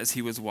God as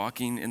he was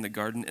walking in the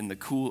garden in the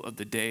cool of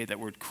the day. That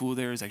word cool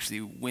there is actually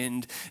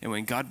wind. And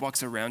when God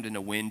walks around in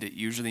a wind, it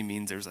usually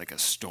means there's like a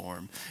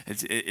storm.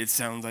 It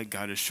sounds like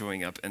God is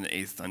showing up in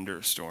a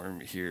thunderstorm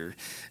here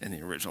in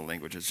the original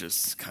language. It's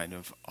just kind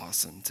of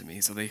awesome to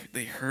me. So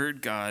they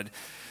heard God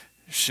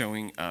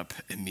showing up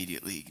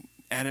immediately.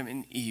 Adam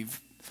and Eve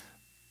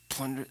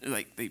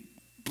they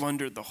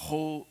blundered the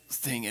whole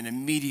thing, and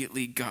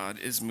immediately God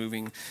is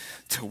moving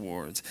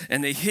towards.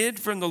 And they hid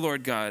from the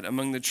Lord God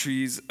among the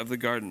trees of the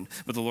garden.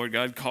 But the Lord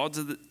God called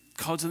to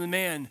the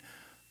man,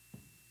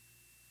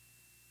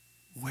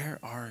 "Where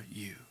are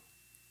you?"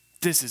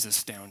 This is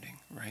astounding,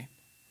 right?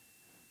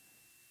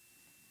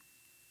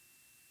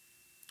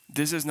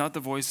 This is not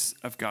the voice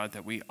of God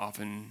that we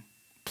often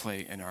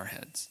play in our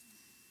heads.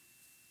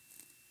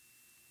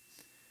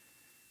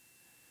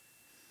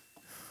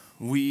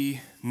 We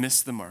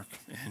miss the mark,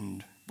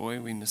 and boy,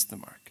 we miss the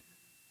mark.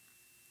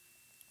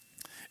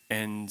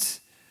 And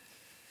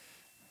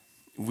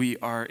we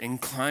are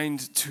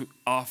inclined to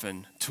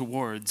often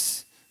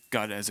towards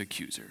God as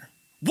accuser.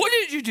 What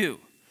did you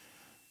do?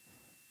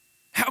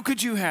 How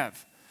could you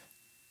have?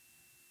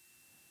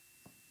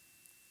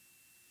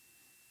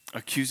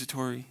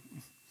 Accusatory,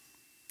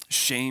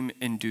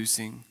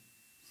 shame-inducing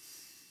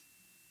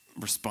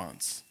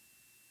response.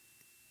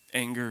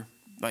 Anger.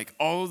 Like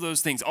all of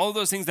those things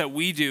that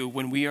we do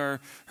when we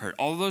are hurt,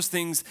 all of those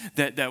things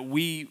that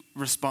we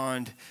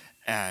respond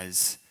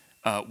as,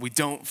 we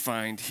don't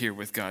find here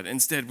with God.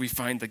 Instead, we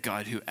find the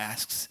God who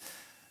asks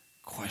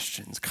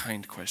questions,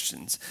 kind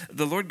questions.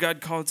 The Lord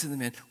God called to the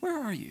man,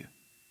 "Where are you?"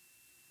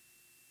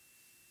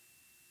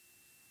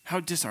 How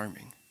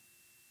disarming,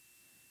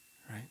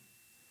 right?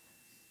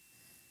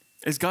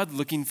 Is God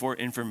looking for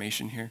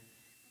information here?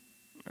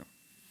 No,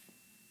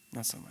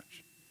 not so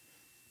much.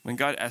 When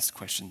God asks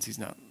questions, he's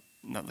not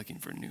looking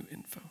for new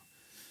info.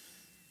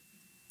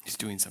 He's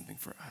doing something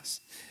for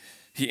us.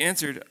 He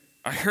answered,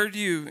 "I heard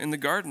you in the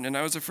garden, and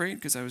I was afraid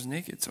because I was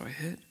naked, so I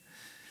hid."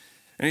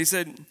 And he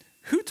said,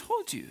 "Who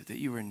told you that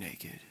you were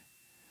naked?"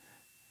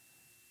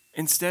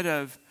 Instead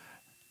of,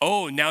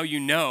 "Oh, now you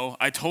know,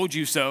 I told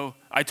you so.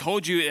 I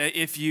told you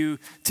if you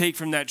take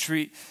from that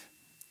tree."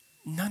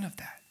 None of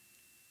that.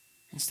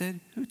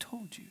 Instead, who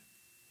told you?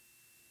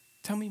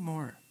 Tell me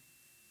more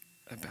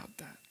about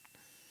that.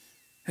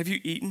 Have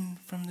you eaten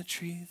from the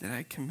tree that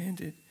I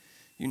commanded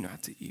you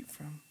not to eat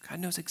from?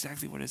 God knows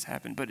exactly what has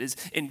happened, but is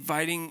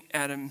inviting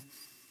Adam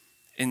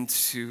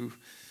into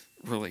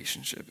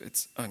relationship.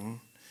 It's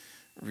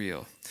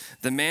unreal.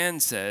 The man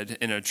said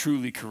in a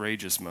truly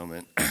courageous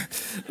moment,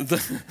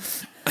 the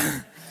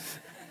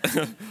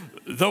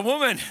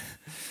woman.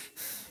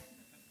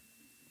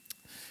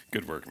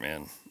 Good work,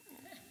 man.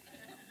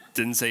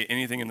 Didn't say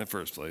anything in the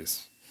first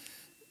place.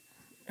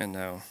 And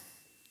now,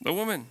 the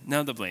woman.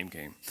 Now the blame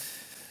game.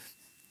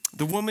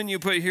 The woman you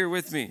put here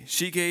with me,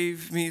 she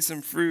gave me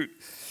some fruit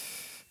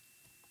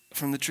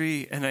from the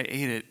tree and I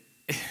ate it.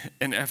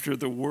 And after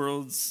the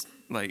world's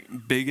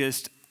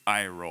biggest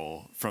eye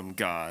roll from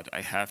God,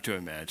 I have to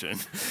imagine.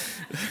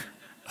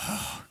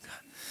 Oh,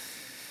 God.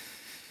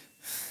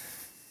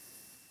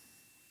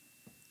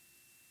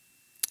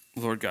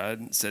 Lord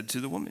God said to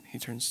the woman, he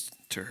turns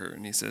to her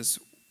and he says,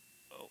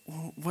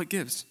 what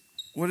gives?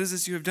 What is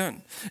this you have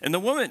done? And the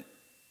woman,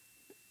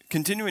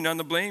 continuing on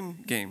the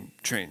blame game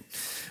train,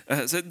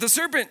 said, the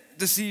serpent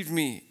deceived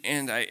me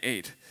and I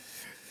ate.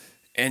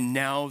 And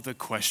now the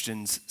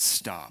questions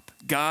stop.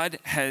 God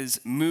has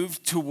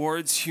moved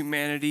towards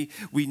humanity.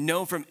 We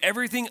know from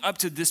everything up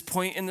to this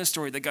point in the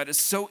story that God is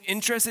so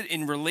interested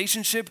in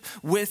relationship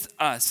with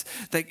us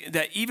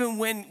that even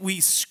when we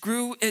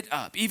screw it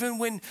up, even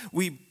when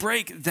we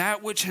break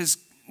that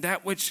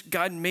which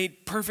God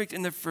made perfect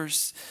in the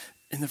first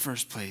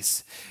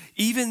place,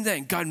 even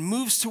then God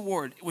moves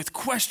toward with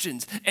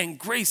questions and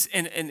grace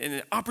and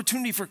an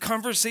opportunity for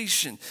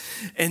conversation.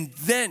 And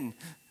then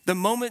the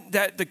moment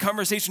that the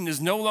conversation is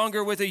no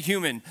longer with a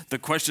human, the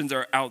questions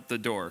are out the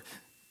door.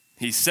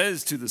 He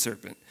says to the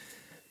serpent,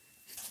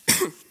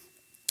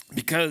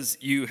 because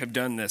you have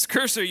done this,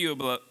 cursed are you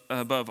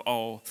above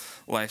all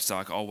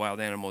livestock, all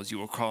wild animals. You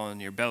will crawl on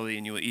your belly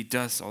and you will eat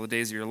dust all the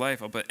days of your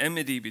life. I'll put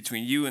enmity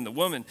between you and the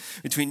woman,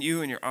 between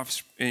you and your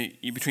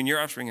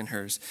offspring and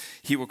hers.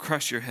 He will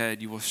crush your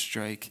head. You will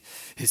strike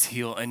his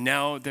heel. And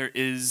now there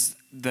is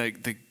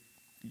the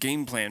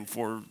game plan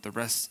for the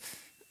rest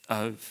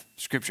of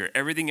Scripture.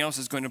 Everything else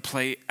is going to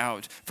play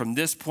out from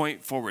this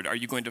point forward. Are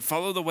you going to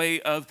follow the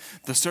way of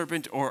the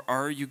serpent, or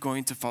are you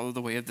going to follow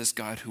the way of this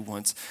God who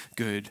wants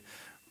good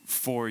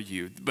for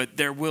you? But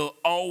there will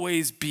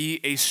always be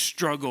a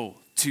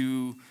struggle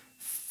to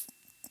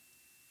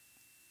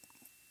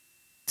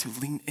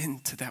lean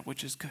into that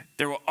which is good.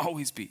 There will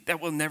always be. That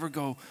will never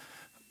go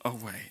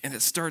away. And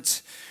it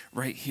starts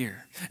right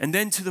here. And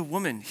then to the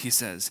woman, he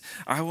says,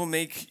 I will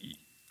make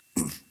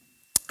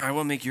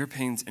your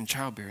pains in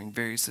childbearing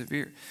very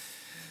severe.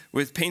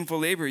 With painful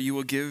labor, you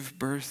will give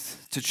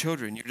birth to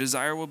children. Your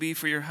desire will be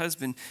for your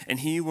husband, and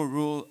he will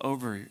rule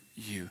over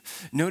you.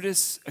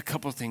 Notice a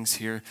couple things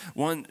here.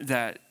 One,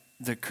 that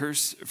the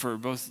curse for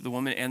both the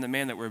woman and the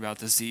man that we're about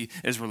to see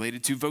is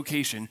related to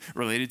vocation,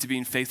 related to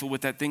being faithful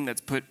with that thing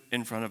that's put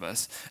in front of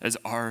us as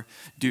our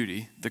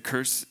duty. The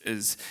curse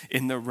is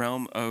in the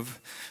realm of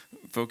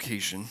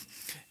vocation.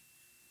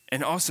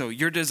 And also,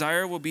 your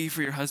desire will be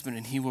for your husband,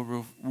 and he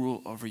will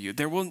rule over you.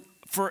 There will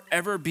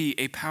forever be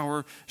a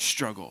power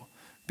struggle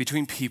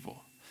between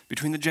people,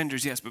 between the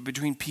genders, yes, but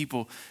between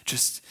people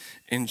just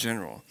in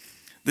general.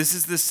 This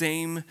is the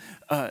same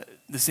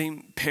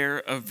pair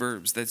of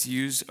verbs that's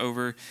used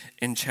over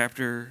in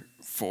chapter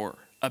 4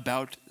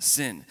 about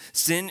sin.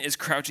 Sin is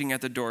crouching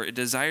at the door. It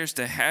desires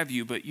to have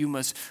you, but you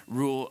must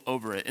rule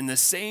over it. In the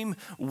same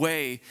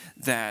way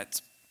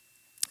that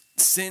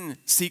sin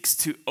seeks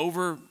to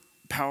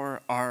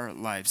overpower our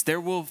lives,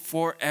 there will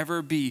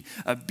forever be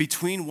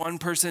between one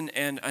person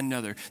and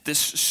another this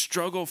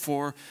struggle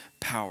for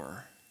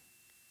power.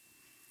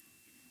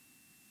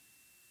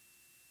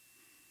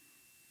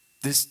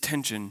 This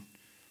tension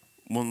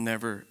will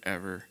never,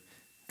 ever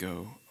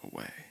go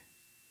away.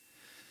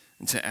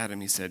 And to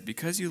Adam he said,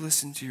 because you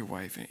listened to your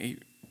wife and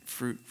ate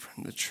fruit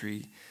from the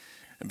tree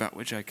about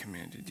which I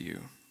commanded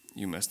you,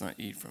 you must not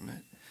eat from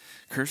it.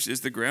 Cursed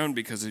is the ground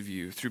because of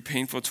you. Through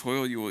painful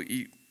toil you will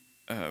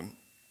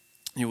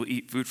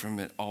eat food from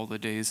it all the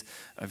days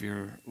of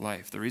your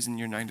life. The reason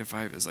your 9 to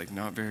 5 is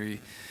not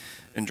very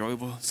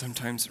enjoyable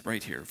sometimes,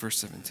 right here, verse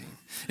 17.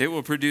 It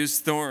will produce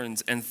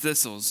thorns and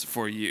thistles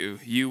for you.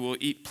 You will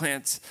eat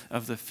plants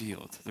of the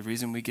field. The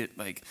reason we get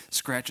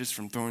scratches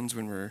from thorns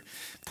when we're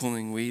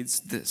pulling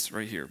weeds, this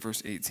right here,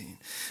 verse 18.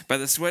 By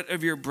the sweat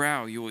of your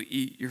brow you will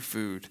eat your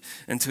food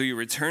until you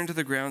return to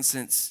the ground,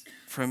 since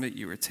from it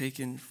you were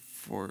taken.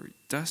 For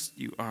dust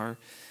you are,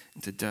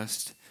 and to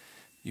dust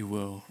you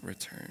will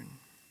return.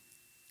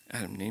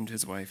 Adam named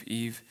his wife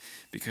Eve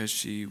because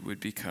she would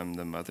become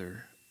the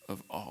mother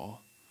of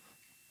all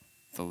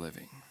the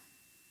living.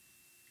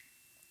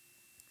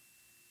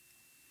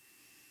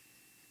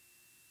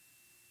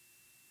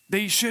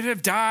 They should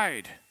have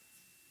died,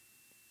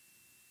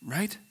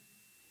 right?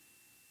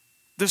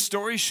 The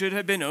story should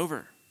have been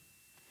over.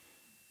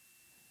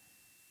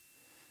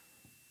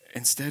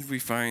 Instead, we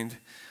find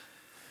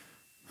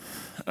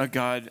a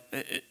God.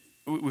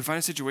 We find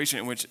a situation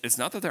in which it's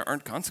not that there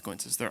aren't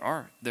consequences. There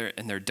are.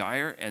 They're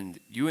dire, and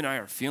you and I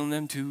are feeling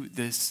them to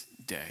this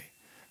day.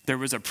 There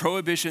was a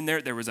prohibition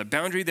there. There was a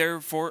boundary there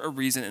for a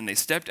reason, and they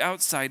stepped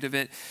outside of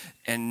it,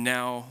 and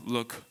now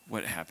look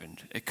what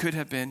happened. It could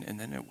have been, and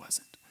then it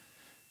wasn't.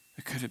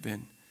 It could have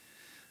been,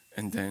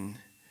 and then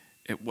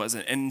it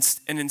wasn't. And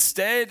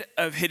instead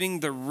of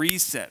hitting the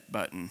reset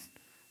button,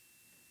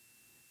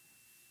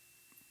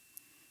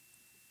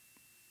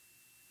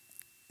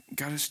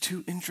 God is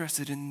too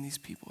interested in these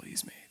people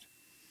he's made.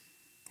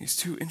 He's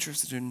too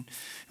interested in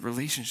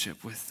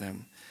relationship with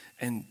them.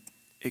 And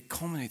it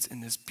culminates in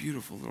this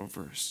beautiful little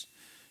verse.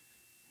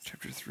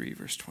 Chapter 3,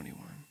 verse 21.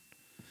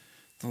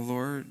 The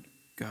Lord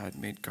God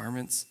made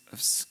garments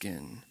of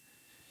skin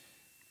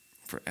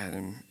for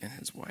Adam and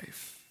his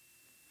wife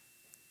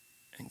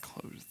and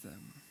clothed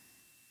them.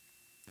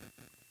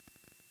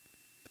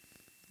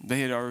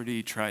 They had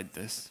already tried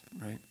this,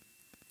 right?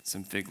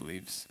 Some fig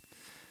leaves.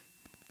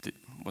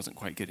 Wasn't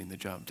quite getting the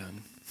job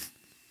done.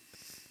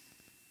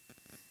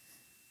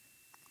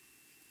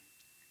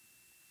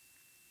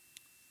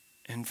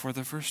 And for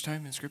the first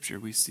time in Scripture,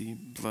 we see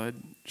blood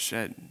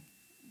shed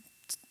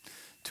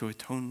to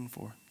atone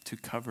for, to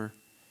cover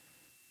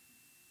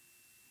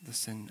the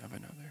sin of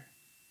another.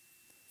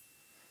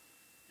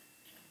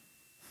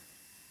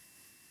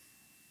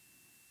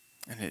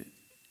 And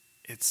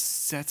it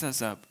sets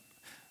us up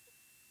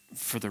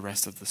for the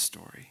rest of the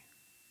story,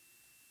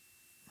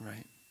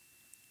 right?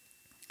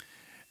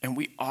 And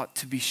we ought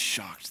to be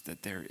shocked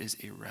that there is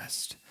a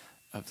rest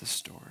of the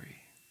story.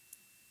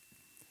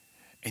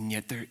 And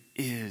yet there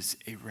is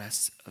a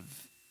rest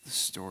of the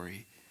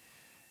story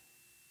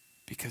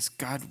because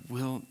God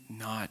will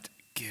not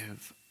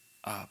give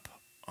up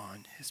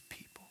on his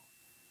people.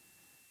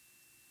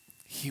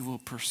 He will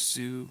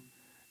pursue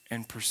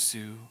and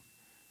pursue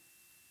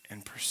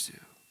and pursue.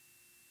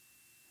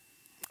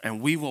 And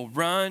we will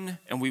run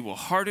and we will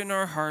harden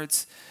our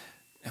hearts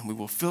and we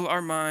will fill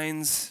our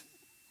minds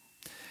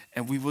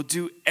and we will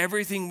do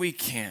everything we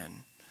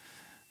can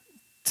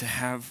to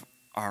have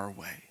our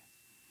way,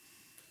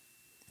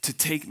 to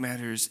take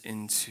matters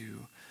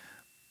into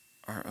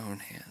our own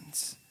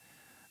hands.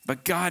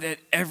 But God, at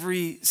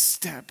every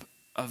step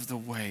of the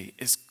way,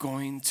 is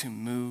going to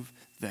move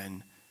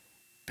then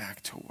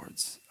back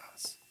towards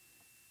us.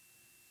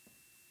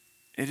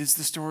 It is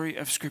the story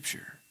of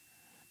Scripture,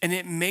 and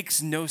it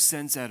makes no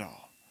sense at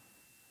all.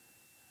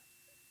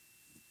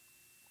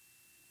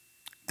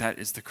 That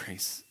is the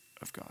grace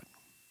of God.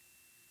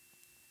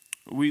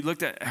 We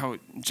looked at how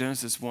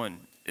Genesis 1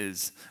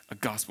 is a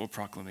gospel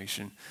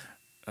proclamation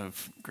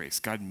of grace,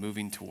 God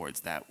moving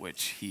towards that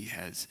which he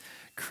has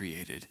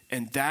created.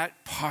 And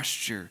that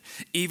posture,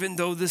 even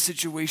though the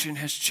situation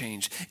has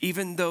changed,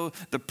 even though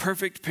the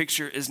perfect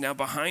picture is now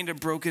behind a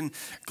broken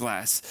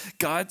glass,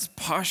 God's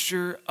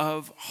posture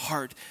of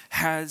heart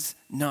has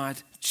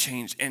not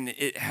changed. And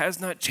it has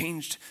not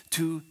changed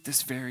to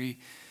this very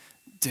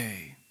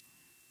day.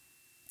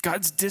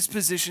 God's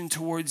disposition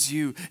towards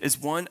you is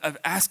one of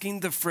asking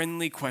the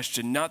friendly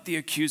question, not the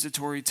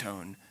accusatory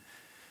tone.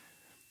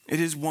 It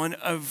is one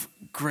of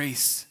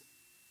grace,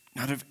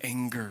 not of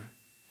anger.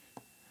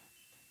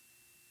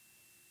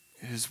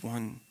 It is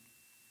one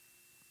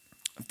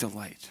of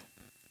delight,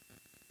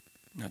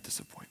 not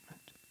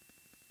disappointment.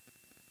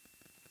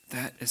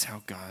 That is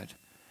how God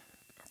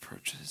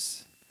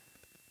approaches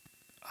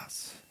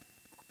us.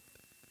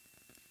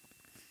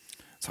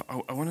 So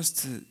I want us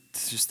to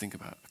just think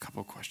about a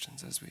couple of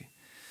questions as we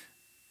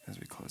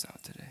close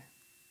out today.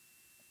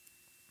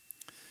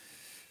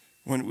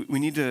 When we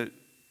need to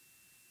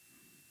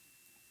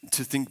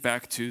think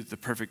back to the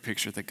perfect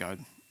picture that God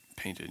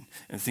painted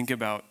and think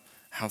about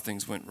how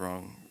things went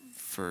wrong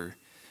for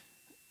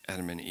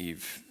Adam and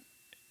Eve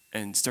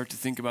and start to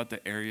think about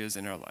the areas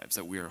in our lives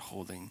that we are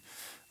holding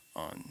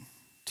on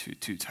to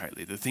too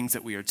tightly, the things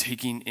that we are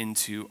taking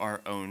into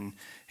our own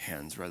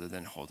hands rather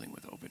than holding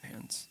with open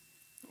hands.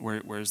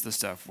 Where's the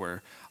stuff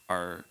where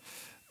the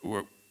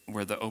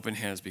open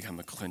hands become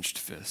a clenched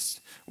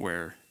fist,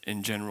 where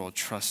in general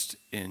trust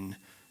in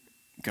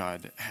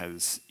God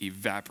has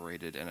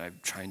evaporated and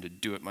I'm trying to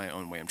do it my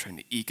own way. I'm trying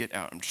to eke it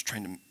out. I'm just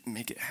trying to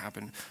make it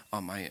happen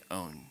on my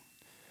own.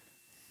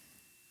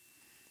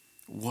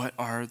 What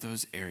are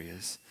those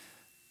areas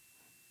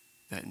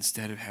that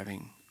instead of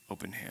having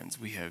open hands,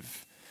 we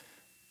have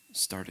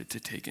started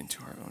to take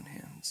into our own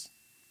hands?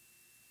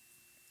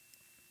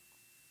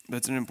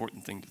 That's an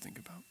important thing to think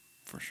about,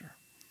 for sure.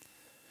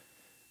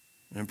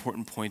 An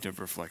important point of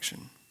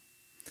reflection.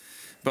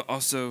 But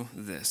also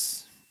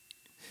this.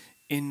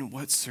 In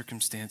what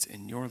circumstance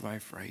in your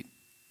life right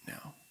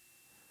now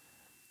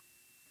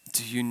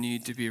do you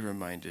need to be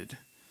reminded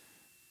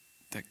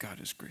that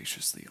God is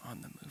graciously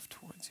on the move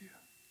towards you?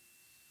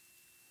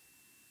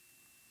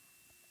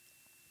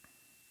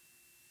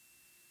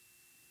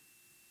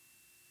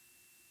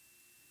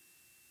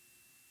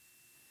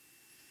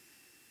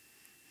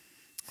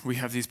 We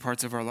have these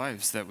parts of our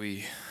lives that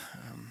we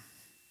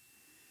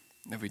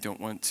don't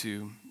want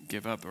to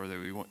give up, or that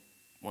we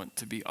want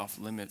to be off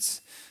limits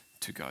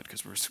to God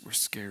because we're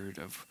scared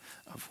of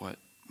what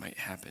might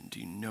happen. Do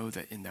you know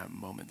that in that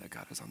moment that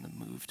God is on the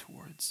move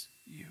towards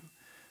you?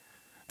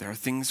 There are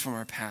things from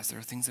our past, there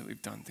are things that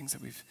we've done, things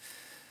that we've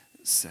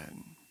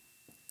said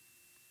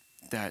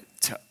that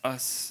to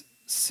us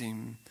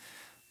seem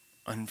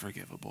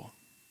unforgivable,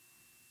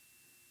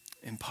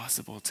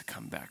 impossible to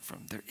come back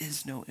from. There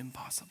is no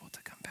impossible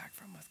to come back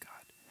from with God.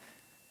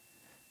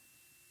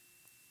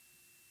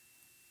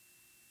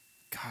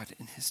 God,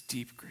 in his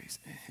deep grace,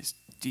 in his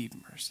deep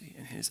mercy,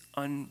 in his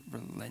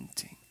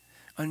unrelenting,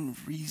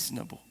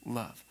 unreasonable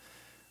love,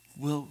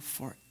 will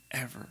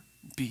forever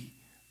be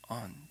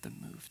on the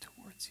move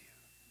towards you.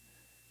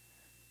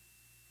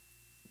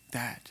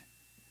 That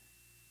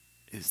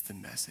is the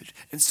message.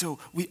 And so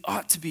we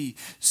ought to be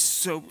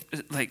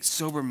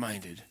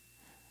sober-minded.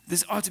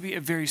 This ought to be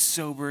a very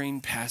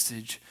sobering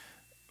passage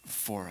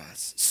for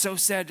us. So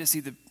sad to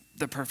see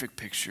the perfect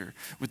picture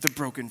with the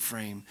broken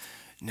frame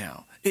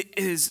now. It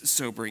is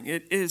sobering.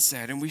 It is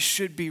sad, and we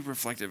should be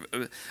reflective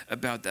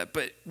about that.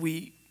 But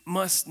we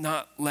must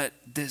not let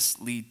this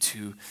lead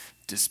to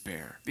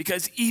despair.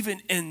 Because even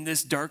in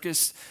this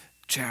darkest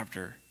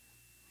chapter,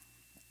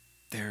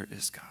 there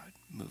is God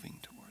moving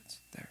towards.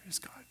 There is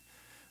God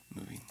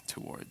moving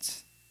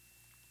towards.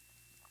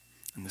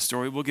 And the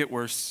story will get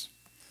worse,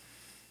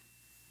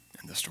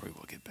 and the story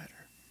will get better.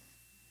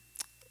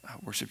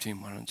 Worship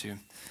team, why don't you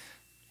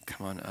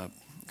come on up?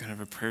 I'm going to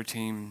have a prayer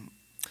team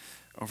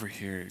over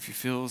here. If you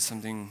feel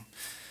something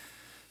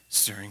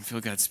stirring, feel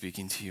God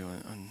speaking to you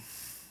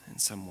in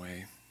some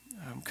way,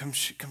 come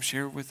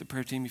share with the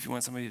prayer team if you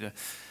want somebody to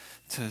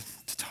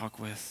talk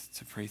with,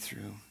 to pray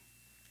through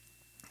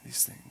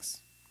these things.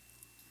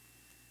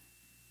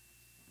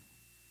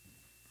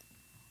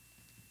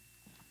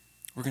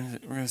 We're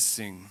gonna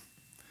sing.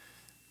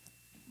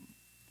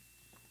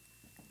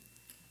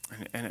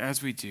 And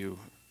as we do,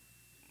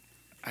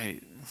 I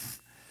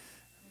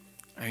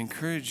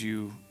encourage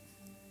you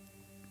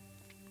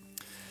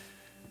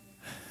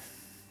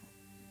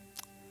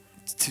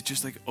to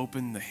just like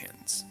open the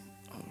hands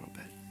a little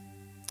bit.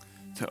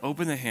 To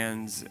open the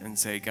hands and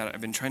say, God,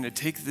 I've been trying to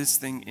take this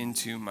thing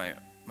into my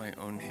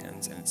own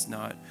hands and it's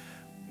not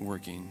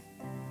working.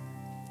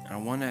 And I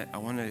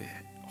wanna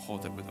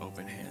hold it with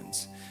open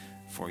hands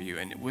for you.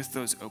 And with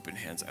those open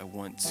hands, I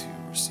want to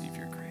receive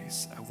your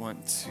grace. I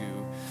want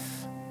to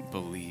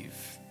believe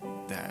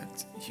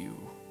that you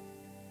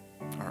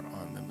are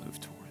on the move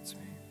towards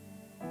me.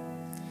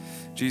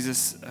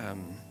 Jesus,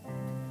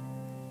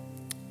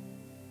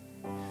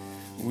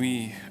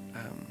 we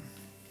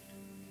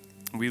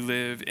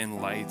live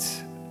in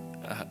light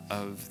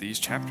of these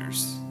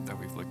chapters that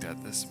we've looked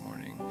at this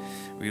morning.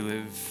 We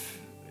live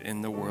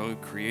in the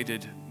world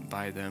created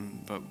by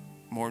them, but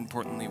more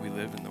importantly, we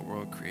live in the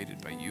world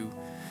created by you.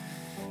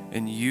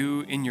 And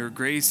you, in your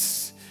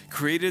grace,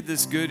 created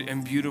this good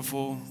and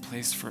beautiful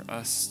place for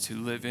us to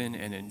live in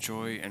and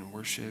enjoy and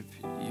worship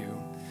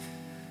you.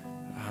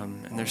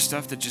 And there's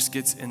stuff that just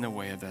gets in the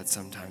way of that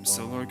sometimes.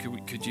 So Lord,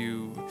 could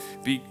you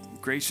be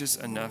gracious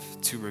enough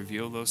to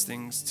reveal those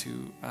things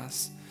to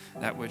us,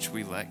 that which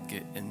we let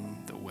get in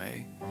the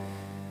way.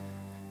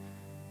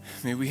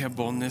 May we have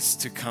boldness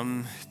to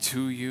come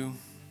to you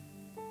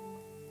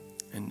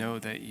and know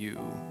that you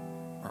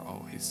are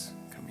always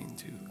coming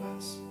to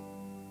us.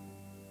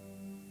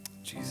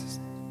 Jesus.